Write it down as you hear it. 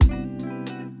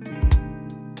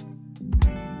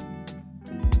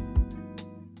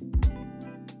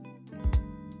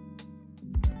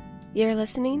You're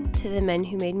listening to the Men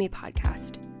Who Made Me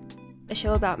podcast, a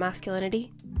show about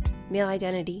masculinity, male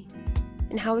identity,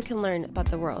 and how we can learn about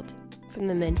the world from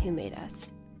the men who made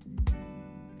us.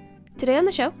 Today on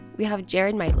the show, we have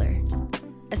Jared Meitler,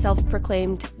 a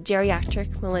self-proclaimed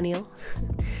geriatric millennial,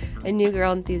 a new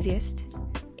girl enthusiast,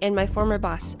 and my former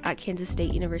boss at Kansas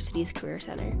State University's Career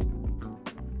Center.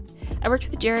 I worked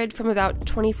with Jared from about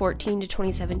 2014 to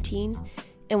 2017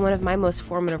 in one of my most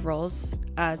formative roles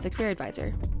as a career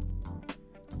advisor.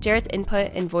 Jared's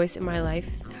input and voice in my life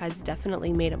has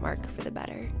definitely made a mark for the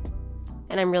better,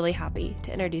 and I'm really happy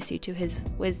to introduce you to his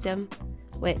wisdom,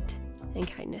 wit, and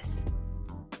kindness.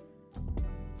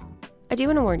 I do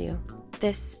want to warn you,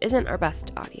 this isn't our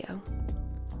best audio,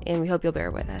 and we hope you'll bear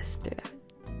with us through that.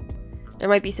 There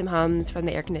might be some hums from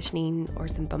the air conditioning or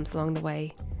some bumps along the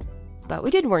way, but we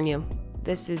did warn you,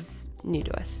 this is new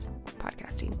to us,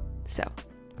 podcasting, so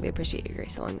we appreciate your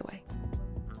grace along the way.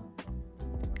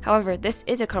 However, this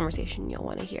is a conversation you'll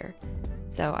want to hear,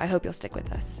 so I hope you'll stick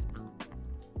with us.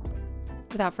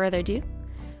 Without further ado,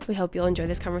 we hope you'll enjoy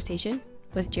this conversation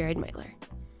with Jared Meitler.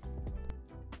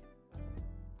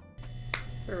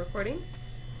 We're recording.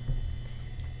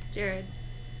 Jared,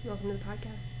 welcome to the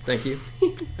podcast. Thank you.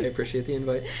 I appreciate the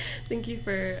invite. Thank you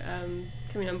for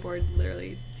coming on board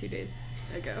literally 2 days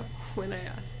ago when I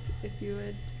asked if you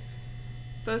would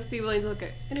both be willing to look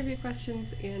at interview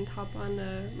questions and hop on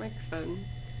a microphone.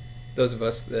 Those of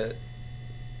us that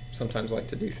sometimes like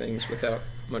to do things without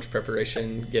much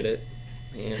preparation get it,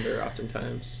 and are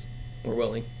oftentimes more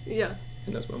willing. Yeah.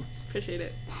 In those moments. Appreciate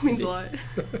it. Means a lot.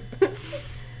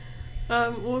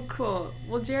 Well, cool.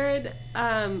 Well, Jared,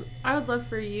 I would love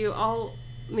for you, I'll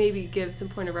maybe give some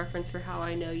point of reference for how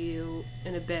I know you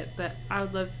in a bit, but I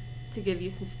would love to give you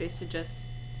some space to just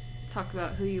talk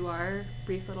about who you are,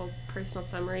 brief little personal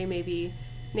summary, maybe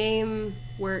name,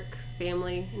 work,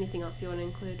 family, anything else you want to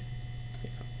include. Yeah.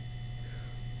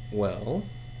 Well,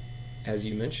 as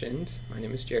you mentioned, my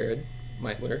name is Jared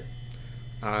Meitler.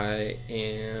 I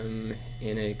am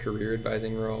in a career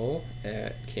advising role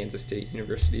at Kansas State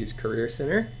University's Career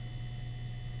Center.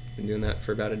 Been doing that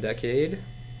for about a decade.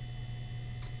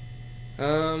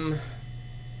 My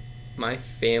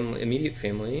immediate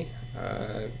family,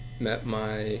 met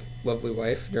my lovely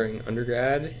wife during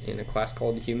undergrad in a class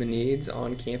called Human Needs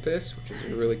on campus, which is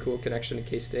a really cool connection to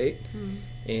K-State.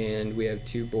 And we have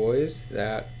 2 boys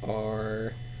that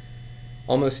are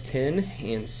almost 10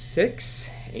 and 6,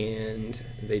 and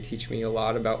they teach me a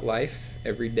lot about life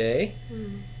every day.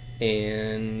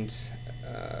 And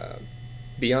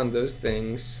beyond those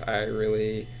things, I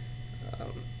really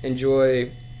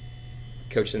enjoy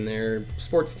coaching their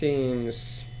sports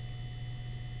teams,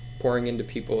 pouring into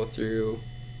people through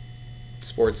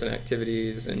sports and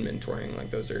activities, and mentoring. Like,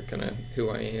 those are kind of who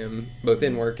I am, both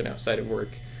in work and outside of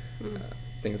work.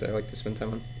 Things I like to spend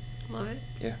time on. Love it.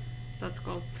 Yeah. That's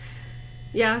cool.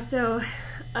 Yeah, so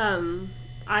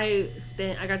I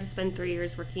got to spend 3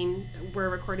 years working. We're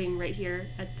recording right here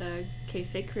at the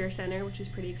K-State Career Center, which is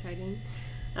pretty exciting,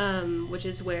 which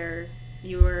is where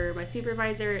you were my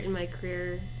supervisor in my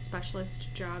career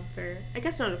specialist job for, I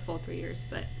guess not a full 3 years,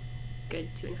 but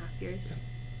good 2.5 years.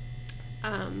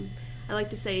 I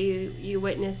like to say you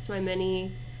witnessed my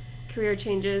many career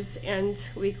changes and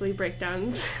weekly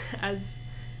breakdowns, as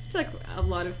I feel like a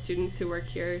lot of students who work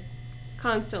here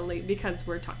constantly, because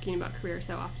we're talking about career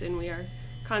so often, we are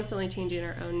constantly changing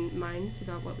our own minds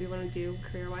about what we want to do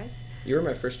career-wise. You were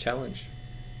my first challenge.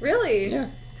 Really? Yeah.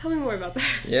 Tell me more about that.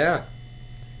 Yeah.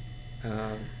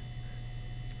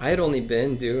 I had only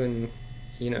been doing,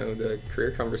 the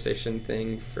career conversation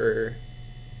thing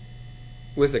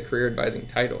with a career advising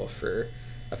title for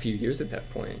a few years at that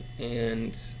point.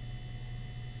 And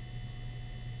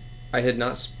I had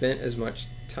not spent as much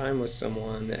time with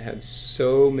someone that had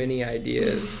so many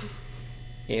ideas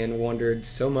and wondered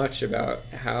so much about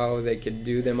how they could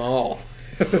do them all.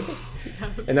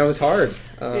 And that was hard,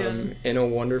 and a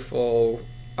wonderful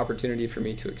opportunity for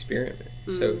me to experiment.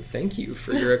 So thank you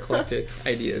for your eclectic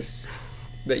ideas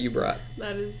that you brought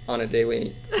on a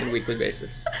daily and weekly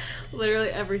basis. Literally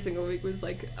every single week was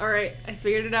like, all right, I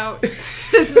figured it out.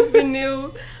 This is the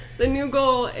new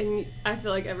goal. And I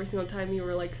feel like every single time you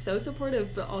were like so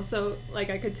supportive, but also like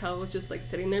I could tell was just like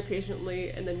sitting there patiently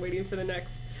and then waiting for the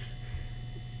next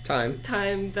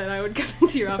time that I would come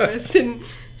into your office and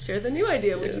share the new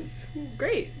idea, which is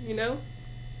great,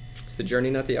 It's the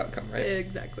journey, not the outcome, right?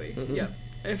 Exactly. Yeah,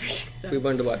 I appreciate that. We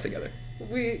learned a lot together.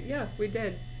 We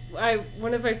did.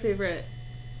 One of my favorite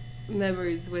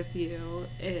memories with you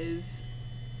is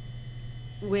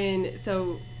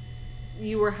so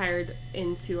you were hired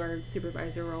into our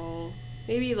supervisor role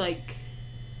maybe like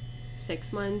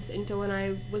 6 months into when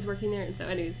I was working there. And so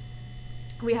anyways,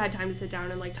 we had time to sit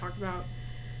down and like talk about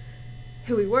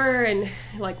who we were and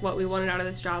like what we wanted out of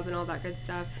this job and all that good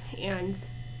stuff. And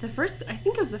I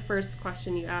think it was the first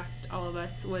question you asked all of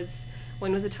us was,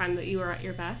 when was the time that you were at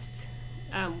your best?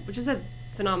 Which is a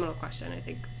phenomenal question. I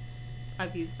think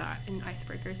I've used that in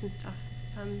icebreakers and stuff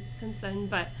since then.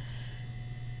 But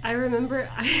I remember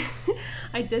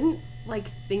I didn't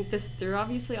like think this through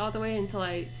obviously all the way until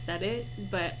I said it,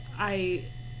 but my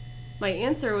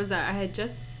answer was that I had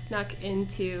just snuck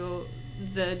into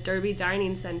the Derby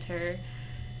Dining Center,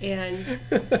 and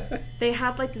they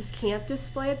had like this camp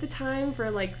display at the time for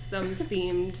like some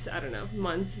themed, I don't know,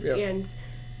 month. Yep. And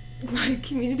my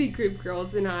community group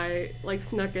girls and I like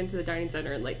snuck into the dining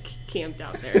center and like camped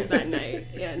out there that night.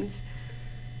 And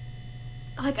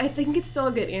like, I think it's still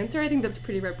a good answer. I think that's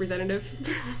pretty representative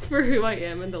for who I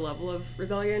am and the level of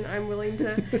rebellion I'm willing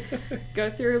to go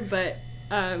through. But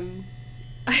I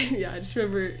just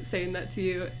remember saying that to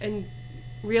you and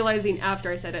realizing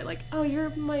after I said it, like, oh,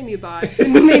 you're my new boss,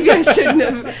 and maybe I shouldn't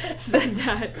have said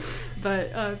that.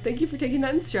 But thank you for taking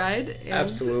that in stride. And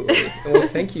absolutely. Well,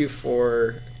 thank you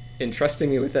for entrusting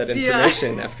me with that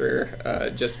information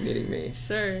after just meeting me.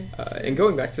 Sure. And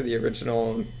going back to the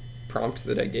original prompt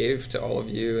that I gave to all of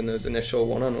you in those initial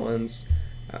one-on-ones,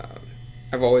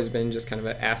 I've always been just kind of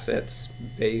an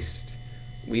assets-based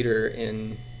leader,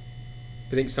 and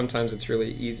I think sometimes it's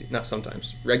really easy, not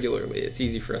sometimes, regularly, it's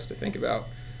easy for us to think about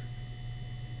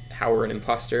how we're an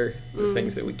imposter, the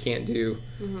things that we can't do,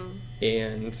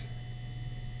 and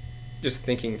just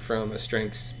thinking from a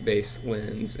strengths-based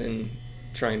lens and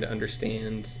trying to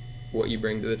understand what you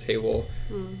bring to the table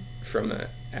from an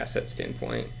asset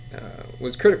standpoint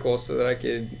was critical so that I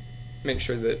could make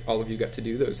sure that all of you got to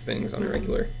do those things on a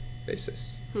regular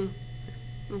basis. I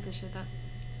appreciate that.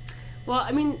 Well,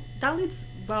 I mean, that leads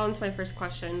well into my first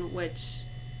question, which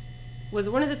was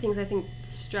one of the things I think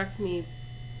struck me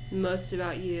most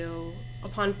about you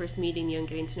upon first meeting you and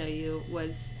getting to know you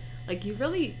was, like, you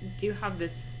really do have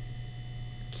this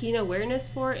keen awareness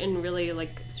for and really,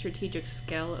 like, strategic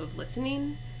skill of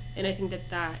listening. And I think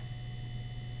that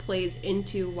plays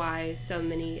into why so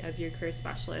many of your career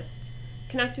specialists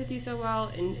connect with you so well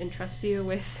and trust you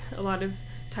with a lot of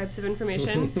types of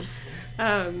information.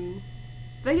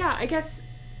 But yeah, I guess,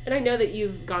 and I know that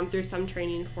you've gone through some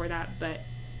training for that, but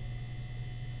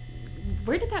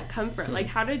where did that come from? Like,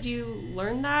 how did you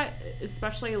learn that?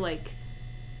 Especially, like,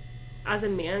 as a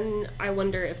man, I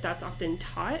wonder if that's often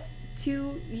taught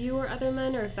to you or other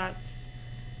men, or if that's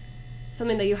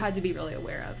something that you had to be really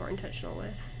aware of or intentional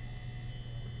with.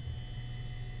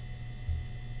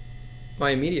 My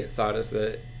immediate thought is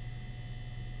that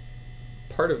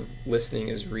part of listening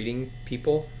is reading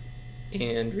people,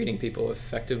 and reading people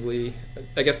effectively.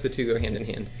 I guess the two go hand in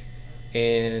hand.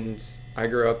 And I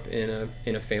grew up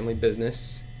in a family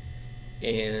business,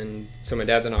 and so my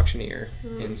dad's an auctioneer.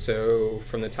 And so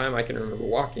from the time I can remember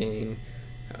walking,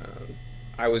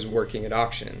 I was working at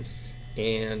auctions,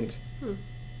 and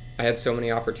I had so many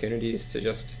opportunities to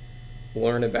just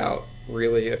learn about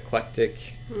really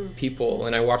eclectic people.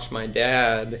 And I watched my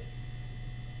dad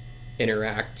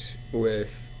interact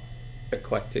with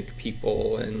eclectic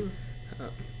people, and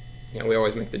we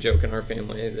always make the joke in our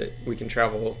family that we can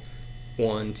travel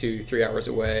 1, 2, 3 hours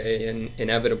away, and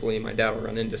inevitably my dad will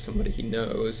run into somebody he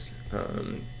knows.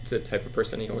 It's the type of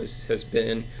person he always has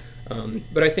been.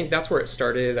 But I think that's where it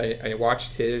started. I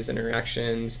watched his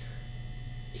interactions.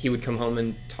 He would come home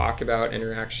and talk about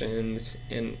interactions,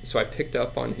 and so I picked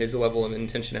up on his level of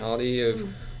intentionality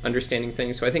of understanding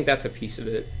things. So I think that's a piece of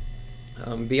it.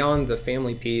 Beyond the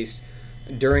family piece,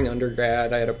 during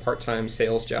undergrad, I had a part-time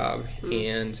sales job,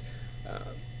 and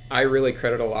I really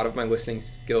credit a lot of my listening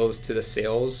skills to the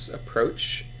sales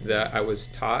approach that I was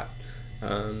taught.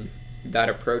 That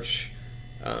approach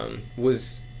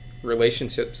was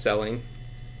relationship selling,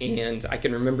 and I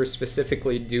can remember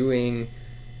specifically doing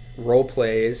role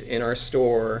plays in our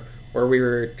store where we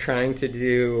were trying to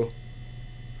do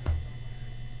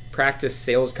practice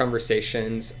sales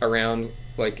conversations around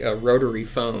like a rotary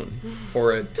phone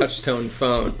or a touch-tone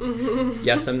phone.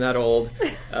 Yes, I'm that old.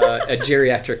 A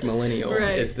geriatric millennial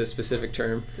is the specific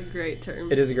term. It's a great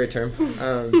term. It is a great term.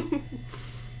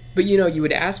 But, you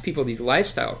would ask people these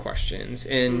lifestyle questions,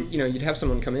 and, you'd have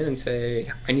someone come in and say,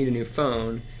 I need a new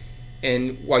phone.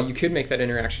 And while you could make that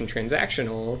interaction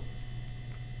transactional,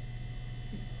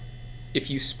 if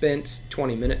you spent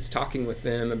 20 minutes talking with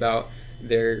them about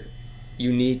their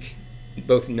unique,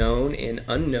 both known and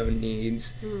unknown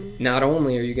needs, not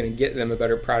only are you going to get them a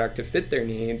better product to fit their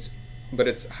needs, but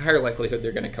it's a higher likelihood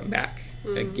they're going to come back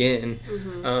again.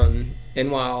 And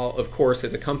while, of course,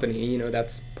 as a company, you know,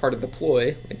 that's part of the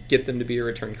ploy, like get them to be a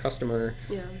return customer.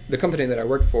 Yeah. The company that I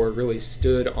worked for really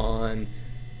stood on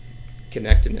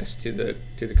connectedness to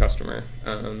the customer.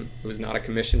 It was not a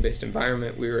commission-based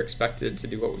environment. We were expected to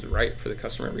do what was right for the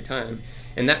customer every time.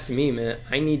 And that to me meant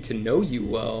I need to know you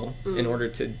well in order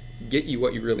to get you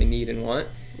what you really need and want,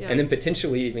 and then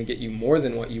potentially even get you more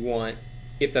than what you want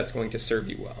if that's going to serve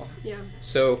you well. Yeah.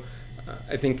 So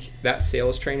I think that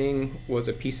sales training was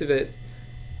a piece of it.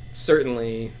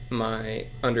 Certainly my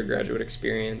undergraduate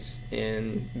experience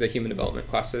in the human development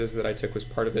classes that I took was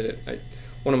part of it.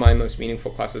 One of my most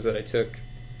meaningful classes that I took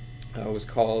was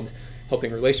called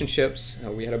Helping Relationships.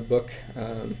 We had a book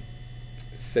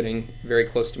sitting very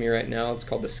close to me right now. It's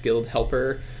called The Skilled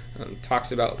Helper.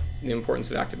 Talks about the importance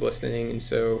of active listening. And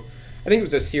so I think it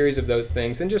was a series of those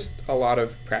things and just a lot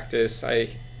of practice.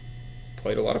 I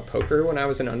played a lot of poker when I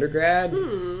was an undergrad.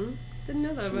 Didn't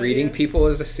know that about Reading you. people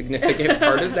is a significant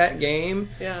part of that game.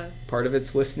 Yeah. Part of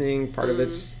it's listening, part of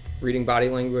it's reading body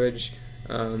language.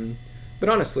 But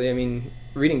honestly, I mean,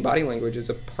 reading body language is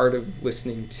a part of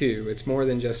listening too. It's more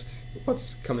than just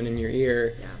what's coming in your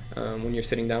ear when you're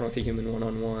sitting down with a human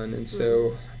one-on-one. And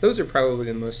so those are probably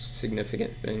the most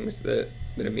significant things that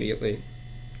immediately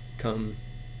come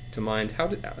to mind. How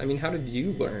did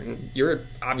you learn? You're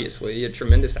obviously a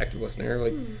tremendous active listener.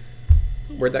 Like,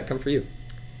 where'd that come for you?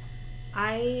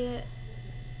 I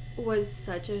was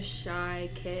such a shy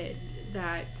kid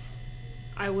that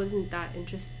I wasn't that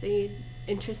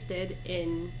interested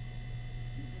in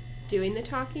doing the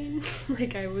talking.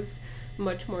 Like, I was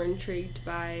much more intrigued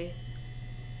by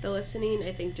the listening,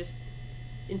 I think, just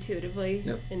intuitively.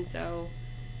 Yep. And so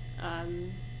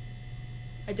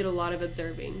I did a lot of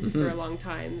observing for a long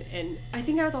time, and I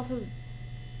think I was also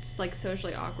just like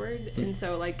socially awkward, and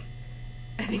so like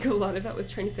I think a lot of that was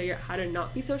trying to figure out how to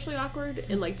not be socially awkward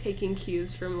and like taking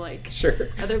cues from like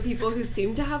other people who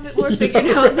seemed to have it more figured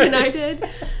out than I did.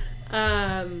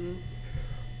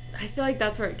 I feel like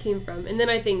that's where it came from. And then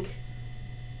I think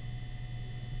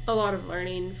a lot of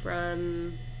learning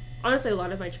from, honestly, a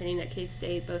lot of my training at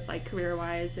K-State, both like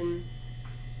career-wise and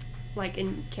like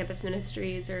in campus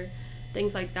ministries or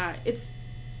things like that.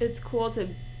 It's cool to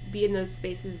be in those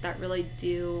spaces that really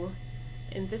do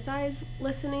emphasize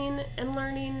listening and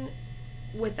learning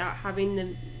without having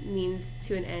the means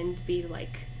to an end be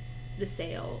like the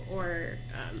sale or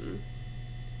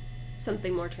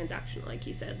something more transactional, like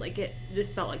you said. Like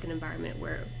this felt like an environment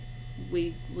where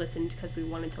we listened because we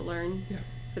wanted to learn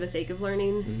for the sake of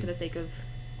learning, for the sake of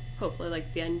hopefully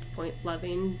like the end point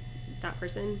loving that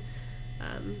person.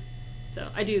 So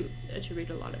I do attribute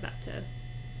a lot of that to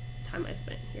time I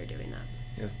spent here doing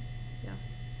that. Yeah,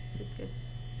 it's good.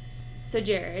 So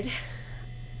Jared,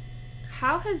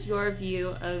 how has your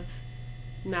view of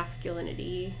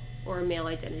masculinity or male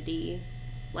identity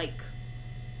like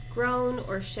grown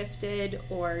or shifted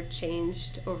or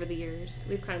changed over the years?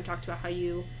 We've kind of talked about how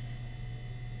you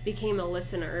became a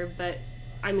listener, but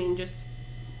I mean just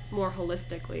more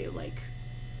holistically, like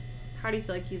how do you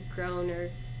feel like you've grown or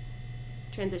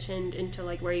transitioned into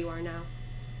like where you are now?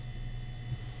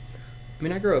 I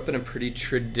mean, I grew up in a pretty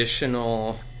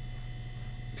traditional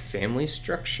family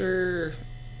structure.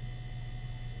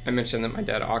 I mentioned that my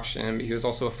dad auctioned, but he was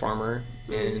also a farmer,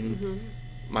 and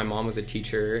my mom was a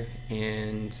teacher,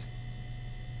 and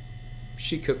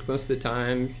she cooked most of the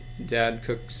time. Dad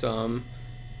cooked some.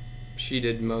 She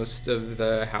did most of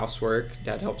the housework.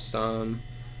 Dad helped some.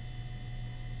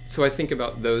 So I think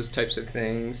about those types of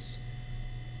things,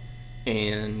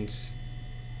 and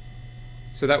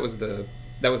so that was the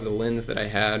lens that I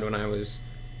had when I was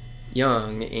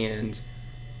young. And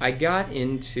I got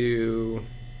into,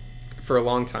 for a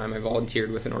long time, I volunteered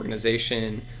with an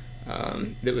organization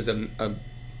that was a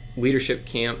leadership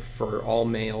camp for all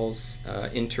males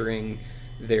entering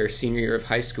their senior year of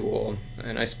high school,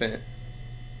 and I spent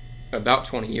about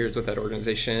 20 years with that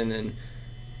organization, and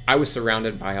I was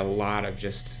surrounded by a lot of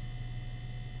just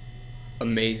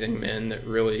amazing men that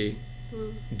really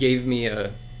gave me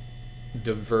a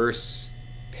diverse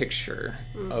picture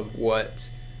of what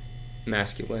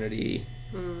masculinity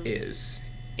is.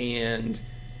 And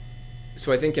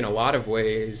so I think in a lot of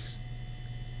ways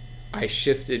I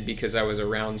shifted because I was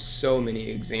around so many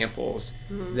examples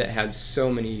that had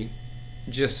so many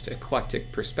just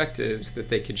eclectic perspectives that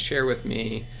they could share with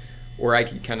me, where I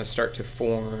could kind of start to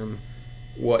form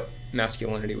what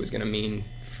masculinity was going to mean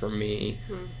for me.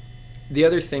 The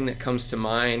other thing that comes to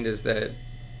mind is that,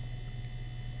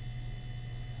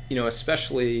 you know,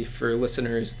 especially for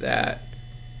listeners that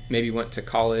maybe went to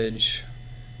college,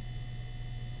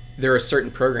 there are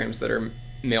certain programs that are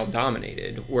male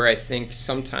dominated, where I think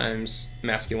sometimes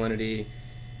masculinity,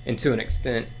 and to an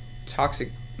extent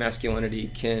toxic masculinity,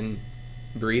 can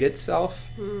breed itself.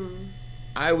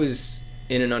 I was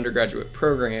in an undergraduate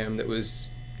program that was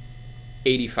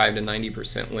 85 to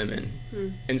 90% women.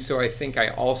 And so I think I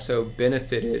also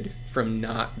benefited from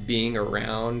not being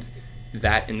around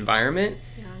that environment.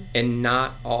 And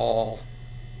not all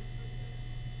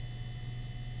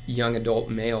young adult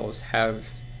males have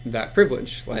that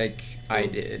privilege like I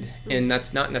did. And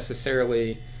that's not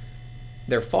necessarily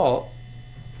their fault,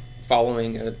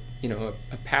 following a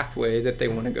pathway that they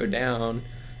want to go down.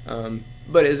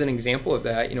 But as an example of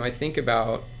that, I think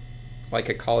about like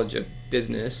a college of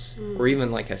business or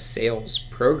even like a sales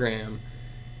program.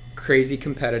 Crazy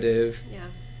competitive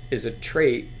is a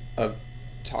trait of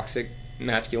toxic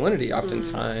masculinity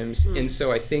oftentimes. And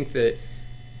so I think that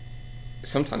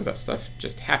sometimes that stuff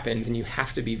just happens and you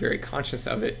have to be very conscious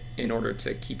of it in order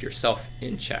to keep yourself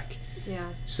in check.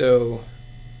 So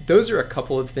those are a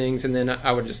couple of things. And then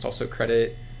I would just also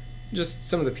credit just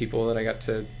some of the people that I got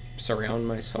to surround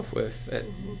myself with at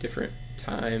different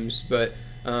times. But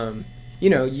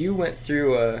you went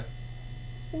through a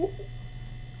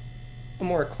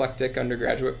more eclectic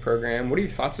undergraduate program. What are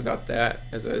your thoughts about that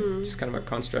as a just kind of a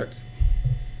construct?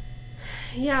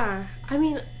 Yeah, I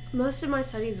mean, most of my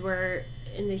studies were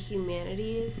in the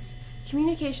humanities.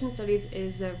 Communication studies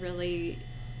is I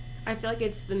feel like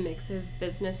it's the mix of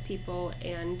business people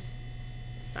and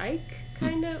psych,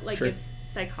 kind of. Like, it's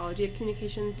psychology of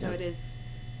communication, so it is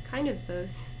kind of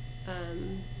both.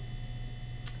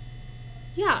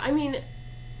 I mean,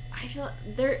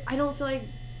 I don't feel like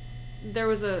there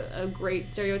was a great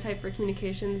stereotype for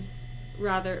communications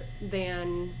rather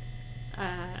than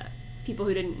people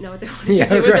who didn't know what they wanted to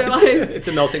do with their lives. It's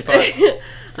a melting pot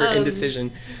for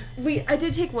indecision. I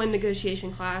did take one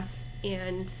negotiation class,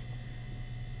 and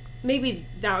maybe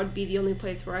that would be the only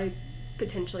place where I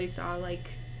potentially saw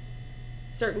like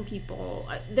certain people.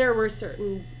 There were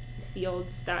certain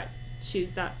fields that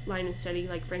choose that line of study,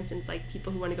 like for instance, like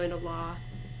people who want to go into law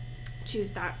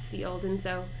choose that field, and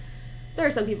so there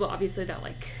are some people obviously that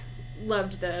like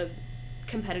loved the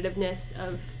competitiveness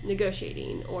of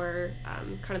negotiating or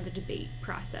kind of the debate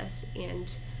process,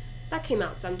 and that came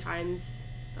out sometimes,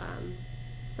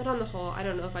 but on the whole I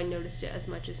don't know if I noticed it as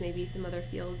much as maybe some other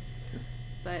fields.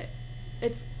 But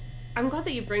I'm glad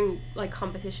that you bring like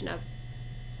competition up,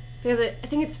 because I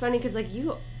think it's funny because like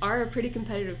you are a pretty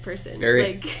competitive person.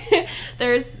 Very.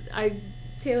 Like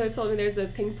Taylor told me there's a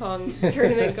ping pong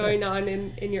tournament going on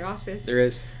in your office. There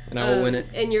is, and I will win it.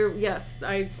 And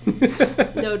I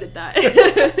noted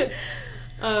that.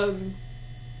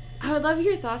 I would love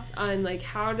your thoughts on like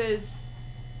how does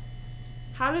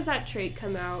that trait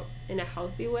come out in a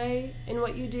healthy way in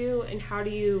what you do, and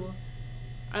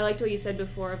I liked what you said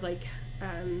before of like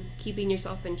keeping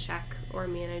yourself in check or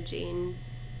managing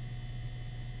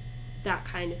that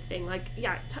kind of thing. Like,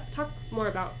 talk more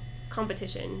about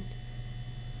competition.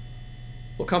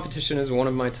 Well, competition is one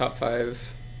of my top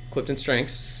 5 Clifton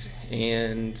strengths,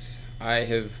 and I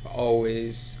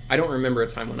don't remember a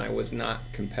time when I was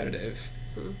not competitive.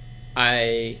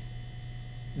 I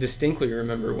distinctly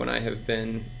remember when I have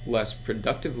been less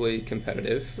productively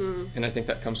competitive, and I think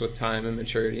that comes with time and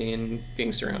maturity and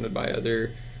being surrounded by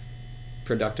other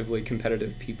productively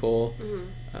competitive people.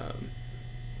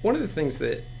 One of the things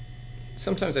that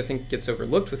sometimes I think gets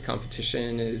overlooked with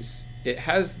competition is it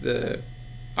has the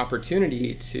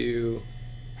opportunity to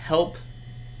help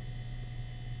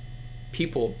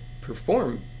people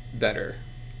perform better,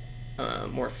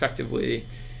 more effectively.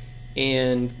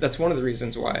 And that's one of the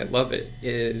reasons why I love it,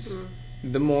 is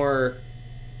the more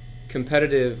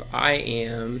competitive I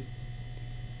am,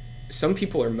 some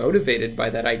people are motivated by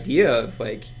that idea of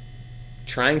like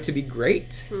trying to be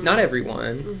great. Not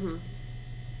everyone,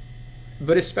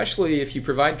 but especially if you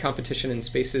provide competition in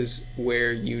spaces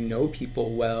where you know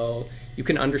people well, you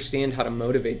can understand how to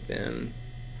motivate them.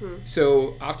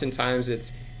 So oftentimes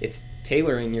it's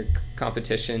tailoring your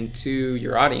competition to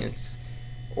your audience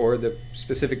or the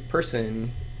specific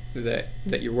person that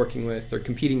you're working with or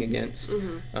competing against,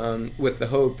 with the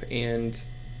hope and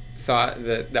thought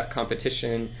that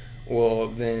competition will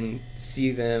then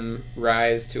see them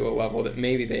rise to a level that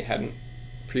maybe they hadn't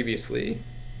previously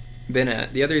been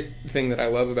at. The other thing that I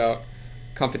love about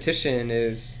competition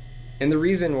is, and the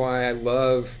reason why I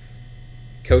love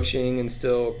coaching and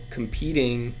still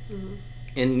competing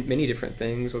in many different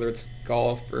things, whether it's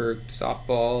golf or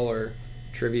softball or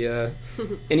trivia,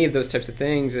 any of those types of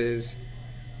things, is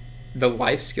the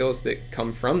life skills that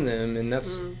come from them. And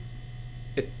that's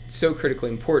it's so critically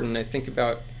important. I think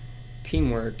about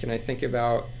teamwork, and I think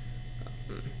about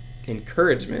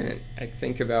encouragement, I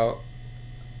think about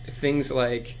things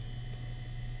like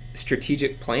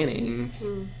strategic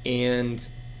planning, and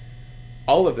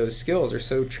all of those skills are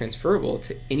so transferable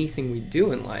to anything we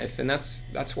do in life. And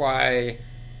that's why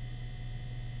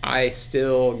I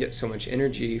still get so much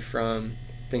energy from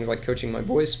things like coaching my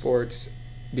boys' sports,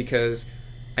 because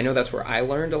I know that's where I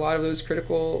learned a lot of those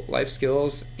critical life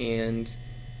skills, and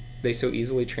they so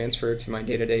easily transfer to my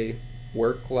day-to-day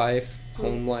work life,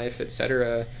 home life,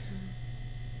 etc.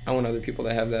 I want other people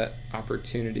to have that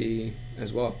opportunity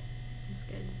as well. That's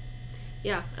good.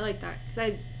 Yeah, I like that,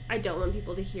 because I don't want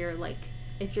people to hear, like,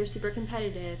 if you're super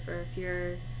competitive or if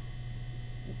you're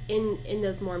in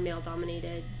those more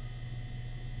male-dominated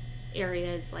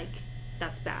areas, like,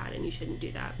 that's bad and you shouldn't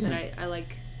do that. But I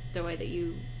like the way that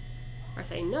you are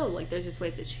saying, no, like, there's just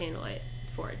ways to channel it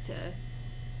for it to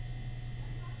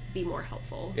be more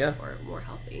helpful or more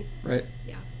healthy. Right.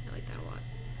 Yeah, I like that a lot.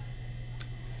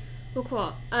 Well,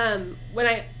 cool. When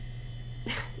I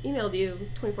emailed you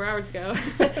 24 hours ago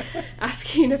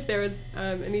asking if there was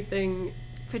anything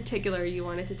particular you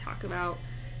wanted to talk about,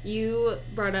 you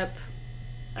brought up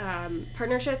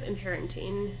partnership and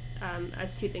parenting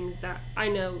as two things that I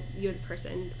know you as a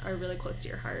person are really close to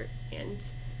your heart and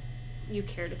you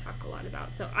care to talk a lot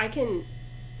about. So I can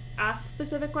ask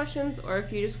specific questions, or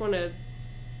if you just want to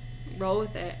roll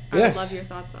with it, I would love your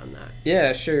thoughts on that.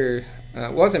 Yeah, sure.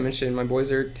 Well, as I mentioned, my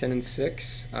boys are 10 and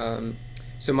 6.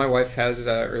 So my wife has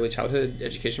an early childhood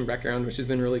education background, which has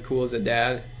been really cool as a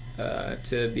dad,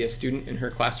 to be a student in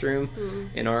her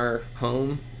classroom, in our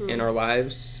home, in our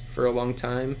lives for a long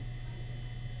time.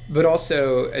 But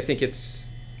also, I think it's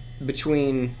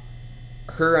between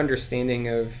her understanding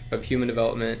of human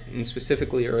development, and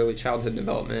specifically early childhood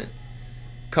development,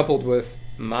 coupled with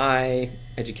my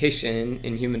education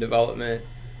in human development,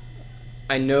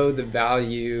 I know the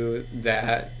value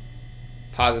that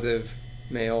positive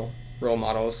male role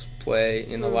models play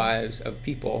in the lives of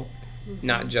people,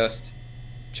 not just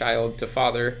child to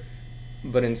father,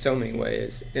 but in so many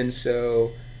ways. And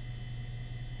so,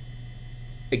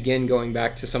 again, going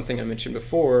back to something I mentioned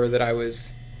before, that I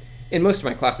was, in most of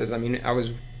my classes, I mean, I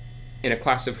was in a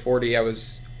class of 40, I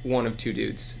was one of 2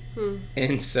 dudes.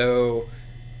 And so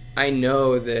I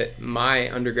know that my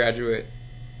undergraduate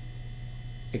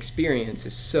experience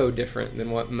is so different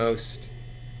than what most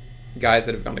guys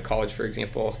that have gone to college, for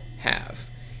example, have.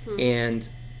 And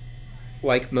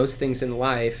like most things in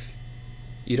life,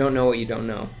 you don't know what you don't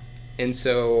know. And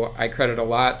so I credit a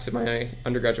lot to my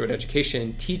undergraduate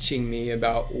education teaching me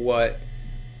about what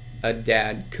a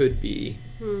dad could be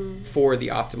for the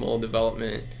optimal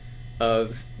development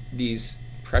of these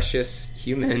precious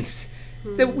humans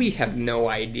that we have no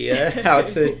idea how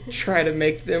to try to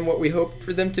make them what we hope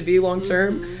for them to be long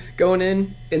term going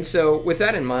in. And so with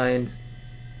that in mind,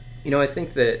 I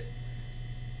think that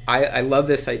I love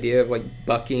this idea of like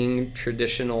bucking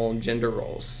traditional gender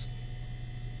roles.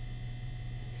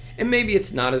 And maybe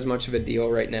it's not as much of a deal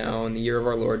right now in the year of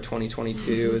our Lord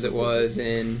 2022 as it was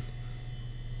in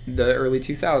the early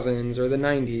 2000s or the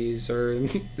 90s or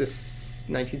the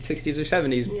 1960s or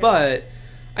 70s. But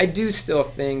I do still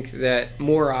think that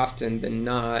more often than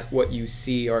not, what you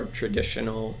see are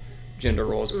traditional gender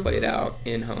roles played out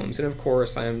in homes. And of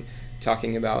course, I'm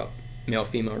talking about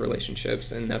male-female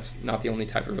relationships, and that's not the only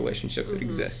type of relationship that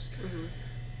exists.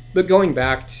 But going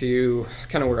back to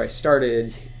kind of where I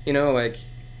started, like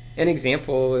an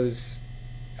example is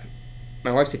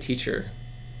my wife's a teacher.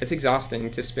 It's exhausting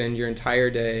to spend your entire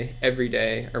day, every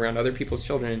day, around other people's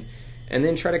children, and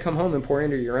then try to come home and pour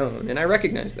into your own. And I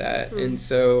recognize that. And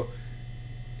so,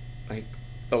 like,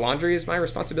 the laundry is my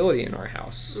responsibility in our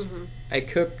house. I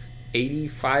cook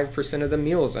 85% of the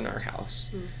meals in our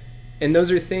house. And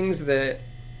those are things that,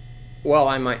 while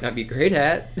I might not be great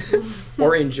at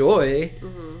or enjoy,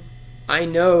 I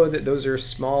know that those are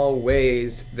small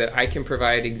ways that I can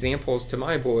provide examples to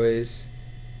my boys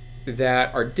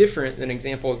that are different than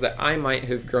examples that I might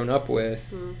have grown up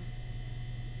with,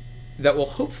 that will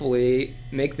hopefully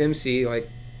make them see, like,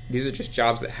 these are just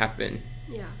jobs that happen.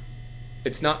 Yeah.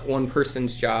 It's not one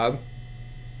person's job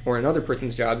or another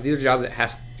person's job. These are jobs that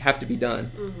have to be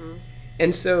done.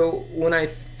 And so when I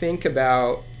think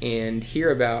about and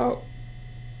hear about,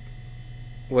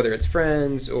 whether it's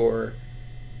friends or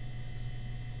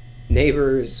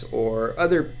neighbors or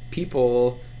other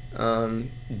people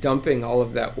dumping all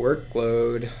of that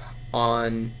workload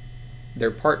on their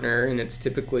partner, and it's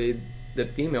typically the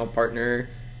female partner,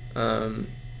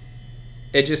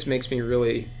 it just makes me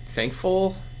really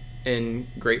thankful and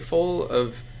grateful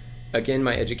of, again,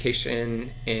 my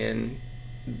education and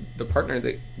the partner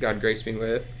that God graced me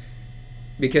with.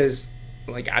 Because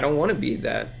like, I don't want to be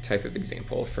that type of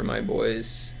example for my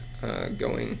boys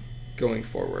going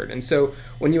forward. And so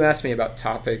when you ask me about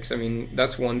topics, I mean,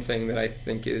 that's one thing that I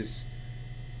think is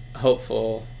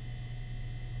helpful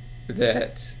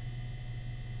that,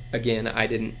 again, I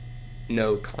didn't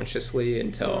know consciously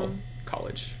until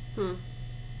college.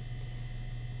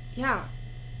 Yeah.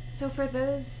 So for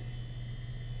those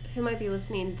who might be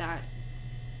listening that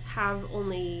have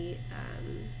only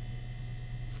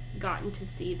gotten to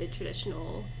see the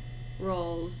traditional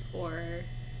roles, or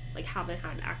like haven't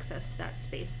had access to that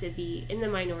space to be in the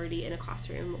minority in a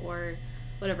classroom or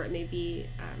whatever it may be,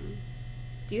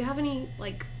 do you have any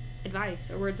like advice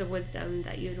or words of wisdom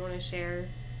that you'd want to share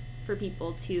for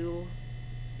people to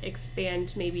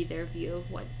expand maybe their view of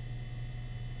what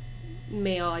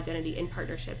male identity in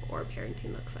partnership or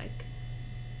parenting looks like?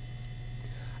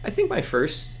 I think my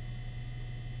first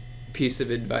piece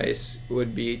of advice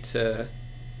would be to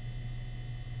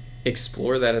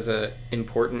explore that as a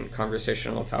important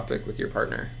conversational topic with your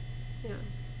partner. Yeah.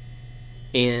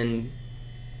 And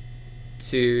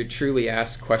to truly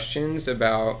ask questions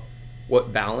about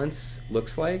what balance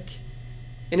looks like.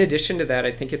 In addition to that,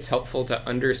 I think it's helpful to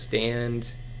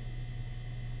understand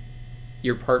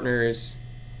your partner's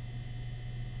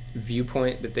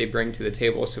viewpoint that they bring to the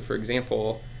table. So, for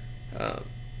example,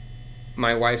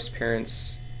 my wife's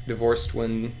parents divorced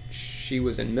when she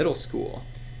was in middle school.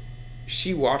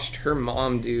 She watched her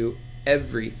mom do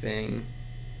everything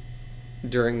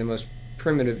during the most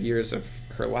primitive years of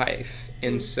her life.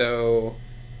 And so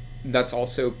that's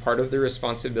also part of the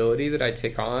responsibility that I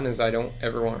take on, is I don't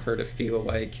ever want her to feel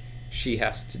like she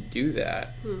has to do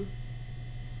that,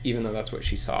 even though that's what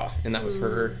she saw and that was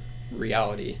her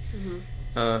reality.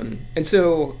 And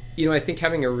so, you know, I think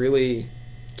having a really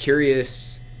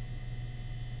curious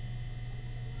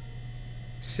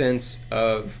sense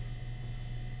of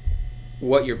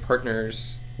what your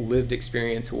partner's lived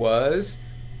experience was,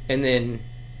 and then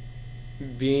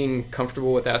being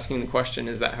comfortable with asking the question,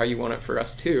 is that how you want it for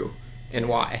us too? And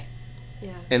why?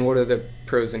 Yeah. And what are the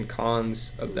pros and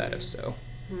cons of that, if so?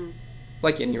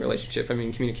 Like any relationship, I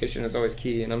mean, communication is always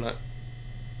key, and I'm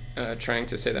not trying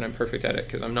to say that I'm perfect at it,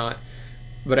 because I'm not.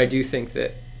 But I do think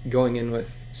that going in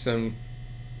with some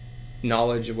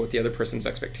knowledge of what the other person's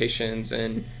expectations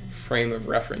and frame of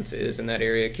reference is in that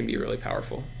area can be really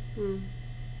powerful. I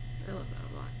love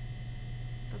that a lot.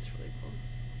 That's really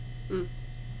cool.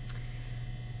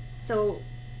 So,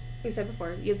 we said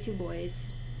before, you have 2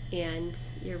 boys, and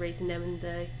you're raising them in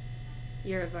the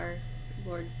year of our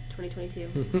Lord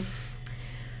 2022.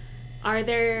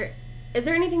 Is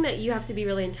there anything that you have to be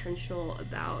really intentional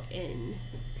about in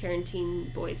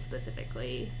parenting boys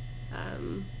specifically?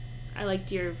 I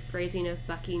liked your phrasing of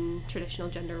bucking traditional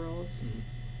gender roles,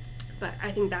 but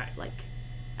I think that, like,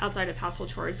 outside of household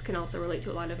chores can also relate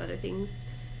to a lot of other things.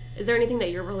 Is there anything that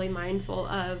you're really mindful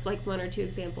of, like 1 or 2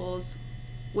 examples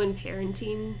when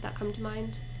parenting that come to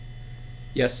mind?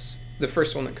 Yes. The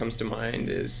first one that comes to mind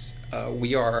is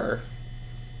we are,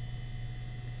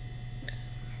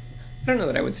 I don't know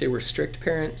that I would say we're strict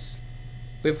parents.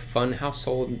 We have a fun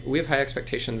household. We have high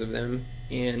expectations of them,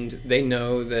 and they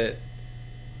know that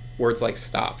words like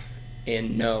stop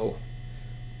and no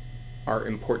are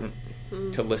important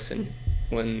to listen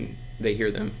when they hear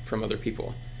them from other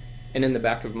people. And in the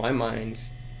back of my mind,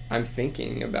 I'm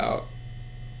thinking about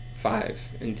 5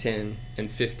 and 10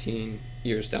 and 15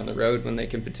 years down the road when they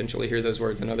can potentially hear those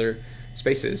words in other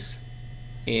spaces.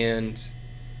 And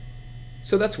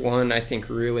so that's one, I think,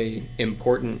 really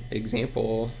important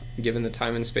example, given the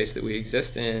time and space that we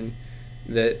exist in,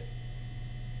 that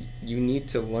you need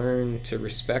to learn to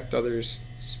respect others'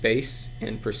 space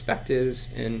and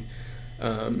perspectives and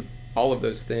all of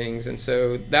those things. And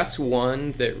so that's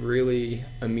one that really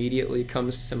immediately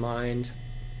comes to mind.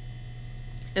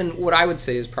 And what I would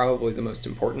say is probably the most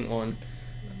important one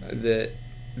that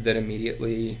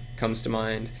immediately comes to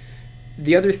mind.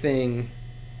 The other thing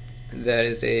that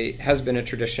has been a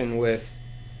tradition with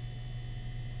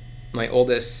my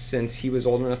oldest since he was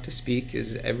old enough to speak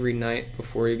is every night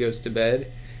before he goes to bed,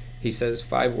 he says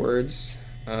 5 words.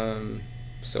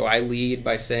 So I lead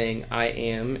by saying I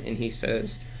am, and he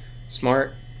says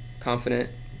smart, confident,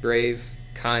 brave,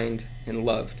 kind, and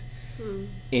loved.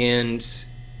 And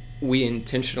we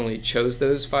intentionally chose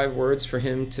those 5 words for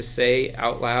him to say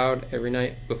out loud every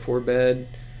night before bed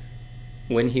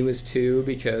when he was 2,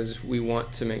 because we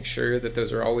want to make sure that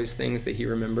those are always things that he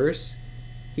remembers.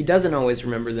 He doesn't always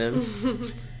remember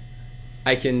them.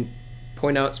 I can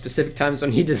point out specific times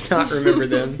when he does not remember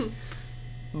them.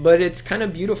 But it's kind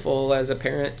of beautiful as a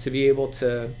parent to be able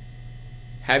to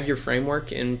have your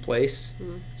framework in place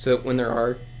so that when there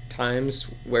are times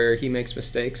where he makes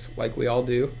mistakes, like we all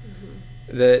do,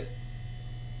 that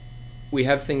we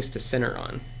have things to center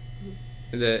on,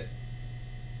 that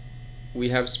we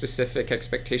have specific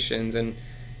expectations. And,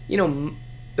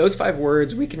 those 5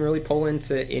 words we can really pull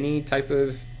into any type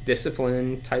of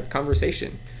discipline type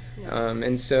conversation. Yeah.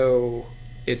 And so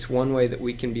it's one way that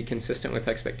we can be consistent with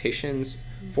expectations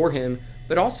for him,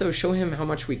 but also show him how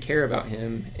much we care about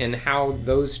him and how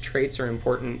those traits are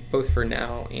important both for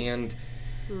now and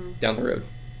down the road.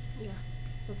 Yeah,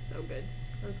 that's so good.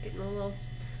 I was getting a little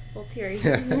teary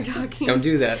when you were talking. Don't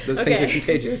do that. Those things are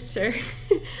contagious. Sure.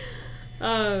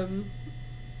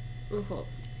 Cool.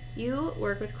 You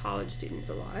work with college students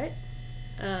a lot,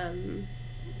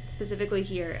 specifically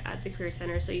here at the Career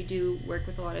Center. So you do work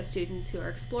with a lot of students who are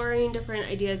exploring different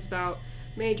ideas about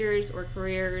majors or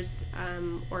careers,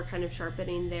 or kind of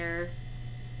sharpening their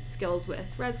skills with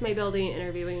resume building,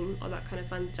 interviewing, all that kind of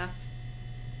fun stuff.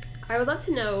 I would love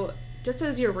to know, just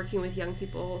as you're working with young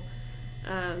people,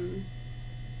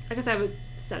 I guess I have a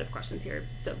set of questions here,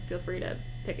 so feel free to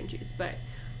pick and choose, but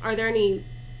are there any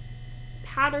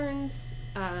patterns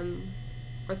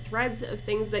or threads of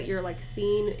things that you're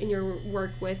seeing in your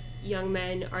work with young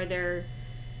men? Are there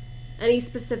any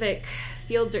specific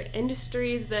fields or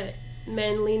industries that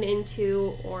men lean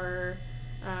into, or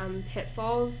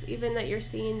pitfalls even that you're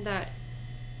seeing that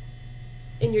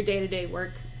in your day-to-day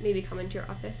work maybe come into your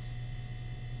office?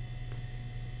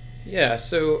 Yeah,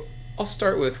 so I'll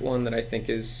start with one that I think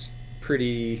is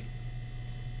pretty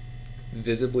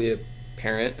visibly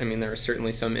apparent. I mean, there are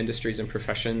certainly some industries and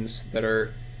professions that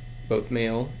are both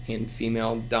male and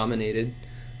female dominated.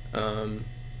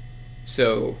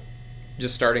 So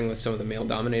just starting with some of the male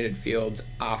dominated fields,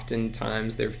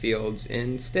 oftentimes they're fields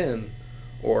in STEM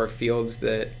or fields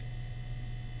that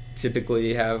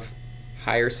typically have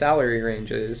higher salary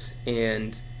ranges.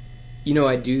 And,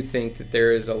 I do think that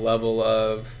there is a level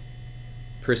of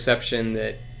perception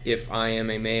that if I am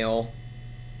a male,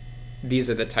 these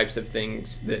are the types of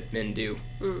things that men do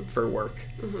for work.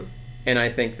 Mm-hmm. And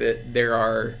I think that there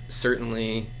are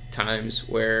certainly times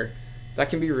where that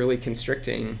can be really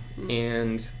constricting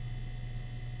and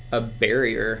a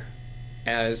barrier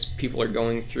as people are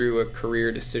going through a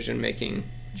career decision-making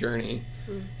journey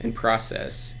and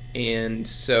process. And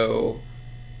so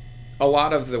a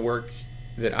lot of the work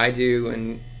that I do,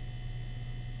 and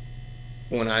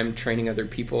when I'm training other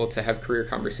people to have career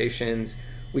conversations,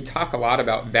 we talk a lot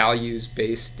about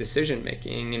values-based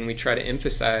decision-making, and we try to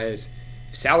emphasize,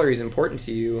 if salary is important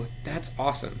to you, that's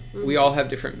awesome. Mm-hmm. We all have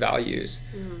different values.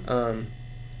 Mm-hmm.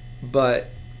 But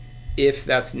if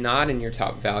that's not in your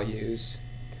top values,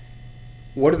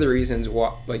 what are the reasons,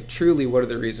 truly what are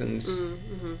the reasons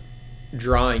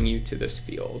drawing you to this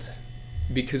field?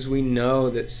 Because we know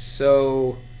that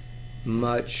so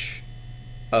much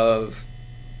of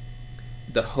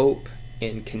the hope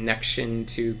and connection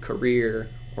to career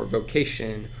or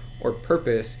vocation or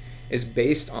purpose is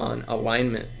based on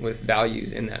alignment with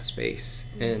values in that space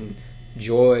and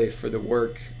joy for the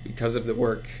work because of the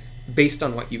work based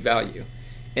on what you value.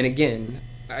 And again,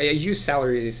 I use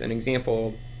salary as an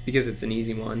example because it's an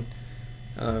easy one.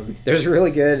 There's a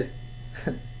really good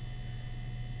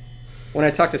when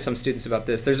I talk to some students about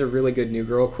this, there's a really good New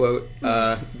Girl quote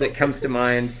that comes to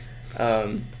mind,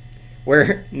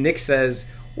 where Nick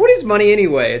says, "What is money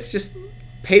anyway? It's just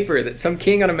paper that some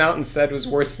king on a mountain said was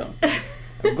worth something.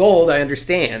 Gold, I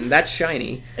understand. That's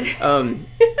shiny."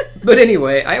 But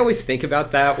anyway, I always think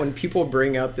about that when people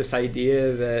bring up this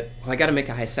idea that, I got to make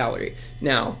a high salary.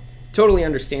 Now, totally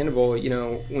understandable,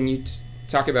 when you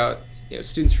talk about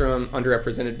students from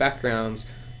underrepresented backgrounds,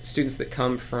 students that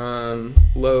come from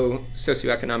low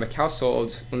socioeconomic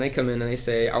households, when they come in and they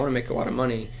say, I want to make a lot of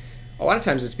money, a lot of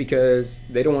times it's because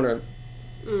they don't want to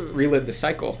relive the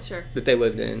cycle that they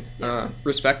lived in. Yeah.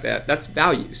 Respect that. That's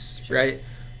values, right?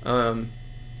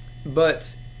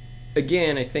 But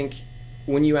again, I think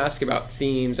when you ask about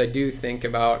themes, I do think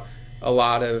about a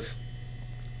lot of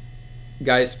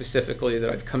guys specifically that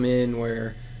I've come in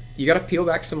where you got to peel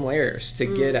back some layers to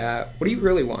get at, what do you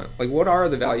really want? What are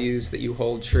the values that you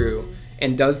hold true?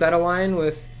 And does that align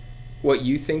with what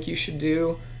you think you should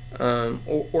do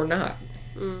or not?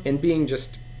 And being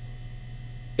just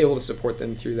able to support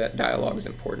them through that dialogue is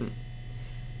important.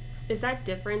 Is that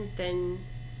different than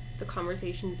the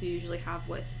conversations you usually have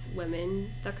with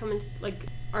women that come into,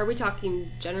 are we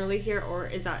talking generally here, or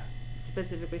is that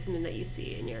specifically something that you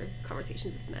see in your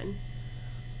conversations with men?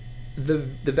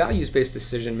 The values-based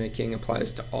decision-making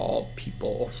applies to all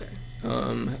people. Sure.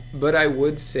 But I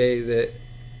would say that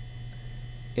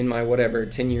in my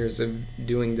 10 years of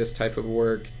doing this type of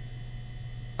work,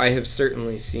 I have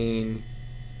certainly seen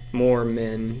more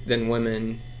men than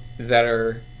women that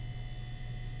are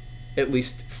at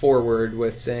least forward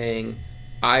with saying,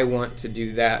 I want to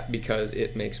do that because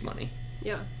it makes money.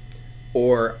 Yeah.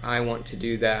 Or I want to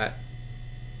do that.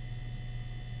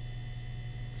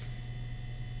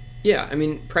 Yeah, I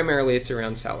mean, primarily it's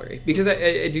around salary. Because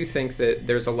I do think that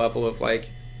there's a level of,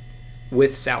 like,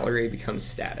 with salary becomes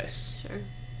status. Sure.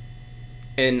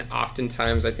 And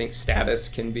oftentimes I think status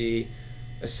can be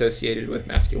associated with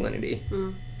masculinity.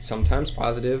 Sometimes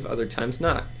positive, other times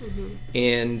not.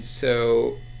 And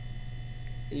so,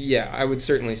 yeah, I would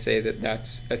certainly say that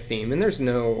that's a theme. And there's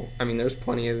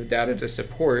plenty of data to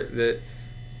support that,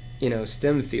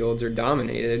 STEM fields are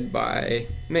dominated by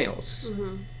males.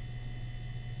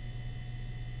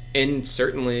 And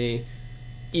certainly,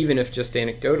 even if just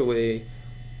anecdotally,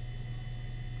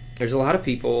 there's a lot of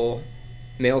people,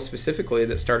 males specifically,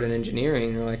 that start in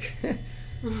engineering. They're like,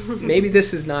 maybe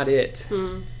this is not it.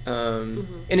 And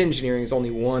engineering is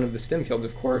only one of the STEM fields,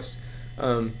 of course.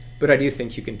 But I do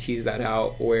think you can tease that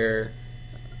out where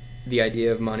the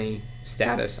idea of money,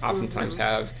 status, oftentimes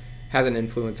has an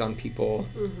influence on people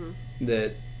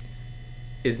that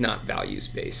is not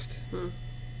values-based.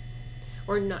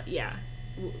 Or not,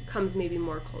 comes maybe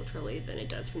more culturally than it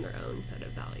does from their own set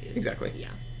of values. Exactly. Yeah,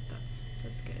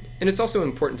 that's good. And it's also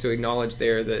important to acknowledge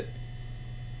there that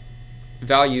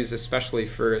values, especially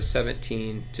for a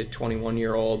 17 to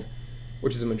 21-year-old,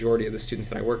 which is a majority of the students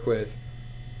that I work with,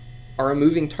 are a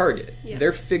moving target. Yeah.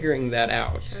 They're figuring that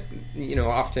out. Sure.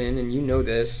 Often, and you know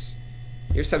this,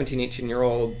 you're 17,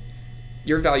 18-year-old,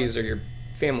 your values are your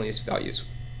family's values.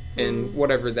 And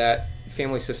whatever that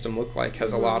family system look like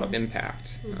has a lot of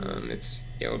impact. It's,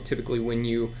 typically when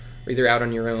you are either out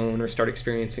on your own or start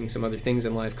experiencing some other things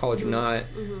in life, college or not,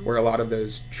 where a lot of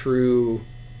those true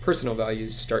personal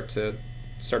values start to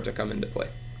come into play.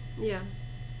 Yeah.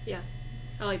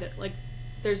 I like that. Like,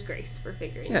 there's grace for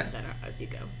figuring that out as you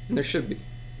go. And there should be.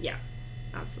 Yeah,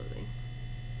 absolutely.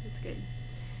 That's good.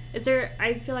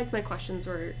 I feel like my questions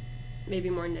were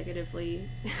maybe more negatively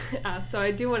asked, so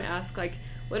I do want to ask, like,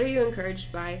 what are you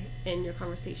encouraged by in your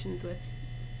conversations with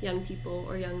young people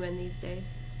or young men these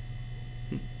days?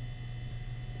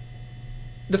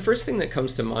 The first thing that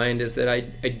comes to mind is that I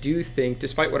do think,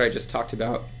 despite what I just talked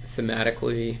about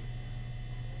thematically,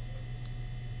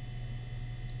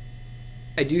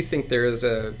 I do think there is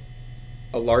a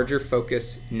larger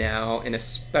focus now, and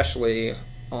especially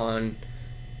on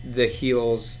the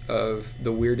heels of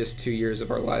the weirdest 2 years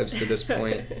of our lives to this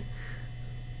point.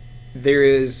 There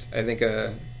is, I think,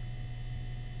 a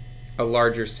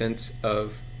larger sense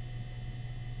of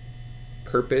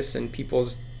purpose in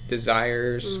people's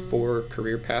desires for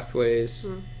career pathways.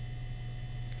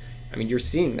 I mean, you're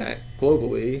seeing that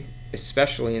globally,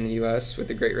 especially in the U.S. with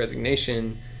the Great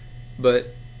Resignation,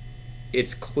 but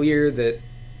it's clear to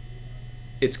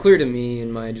me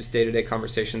in my just day-to-day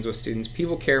conversations with students,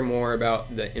 people care more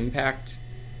about the impact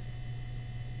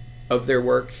of their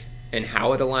work and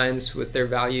how it aligns with their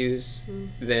values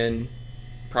than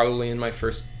probably in my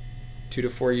first 2 to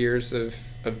 4 years of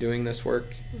doing this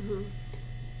work.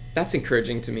 That's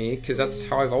encouraging to me, because that's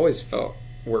how I've always felt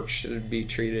work should be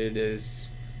treated, is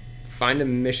find a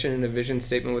mission and a vision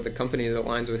statement with a company that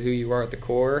aligns with who you are at the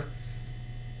core.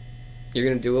 You're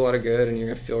going to do a lot of good and you're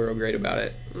going to feel real great about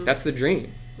it. That's the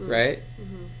dream, right?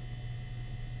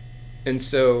 And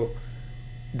so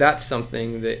that's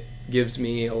something that gives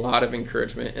me a lot of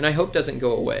encouragement, and I hope doesn't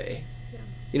go away.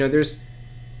 There's,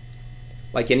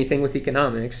 like anything with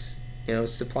economics,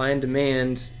 supply and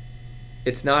demand.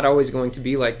 It's not always going to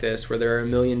be like this, where there are a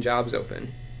million jobs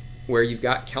open, where you've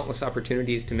got countless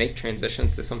opportunities to make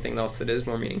transitions to something else that is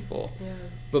more meaningful.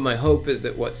 But my hope is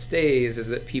that what stays is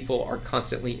that people are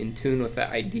constantly in tune with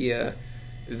that idea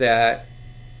that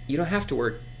you don't have to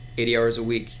work 80 hours a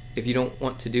week if you don't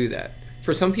want to do that.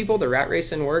 For some people, the rat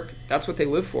race in work, that's what they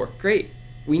live for. Great.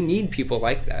 We need people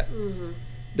like that.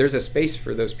 There's a space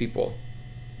for those people.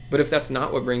 But if that's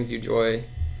not what brings you joy,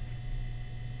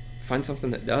 find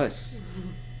something that does.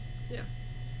 Yeah.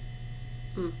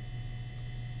 Couldn't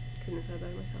have said it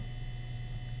better myself.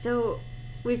 So,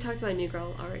 we've talked about New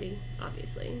Girl already,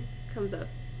 obviously. Comes up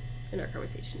in our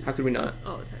conversations. How could we not?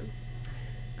 All the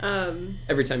time.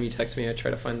 Every time you text me, I try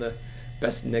to find the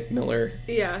best Nick Miller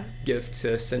gift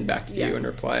to send back to you and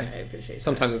reply. I appreciate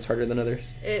Sometimes it's harder than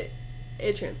others. It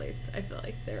translates. I feel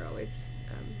like they're always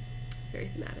very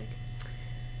thematic.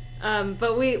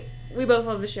 But we both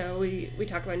love the show. We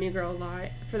talk about New Girl a lot.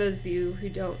 For those of you who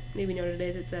don't maybe know what it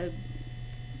is, it's a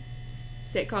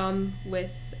sitcom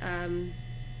with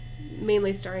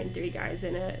mainly starring 3 guys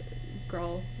and a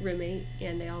girl roommate,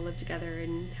 and they all live together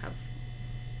and have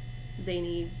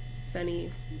zany,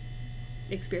 funny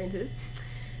experiences.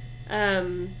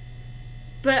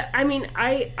 But, I mean,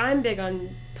 I'm big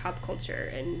on pop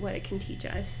culture and what it can teach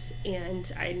us,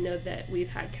 and I know that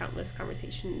we've had countless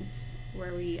conversations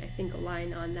where we, I think,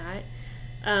 align on that.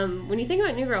 When you think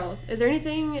about New Girl, is there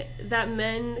anything that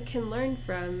men can learn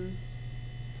from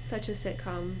such a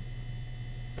sitcom?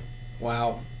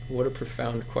 Wow, what a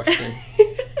profound question.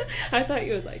 I thought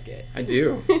you would like it. I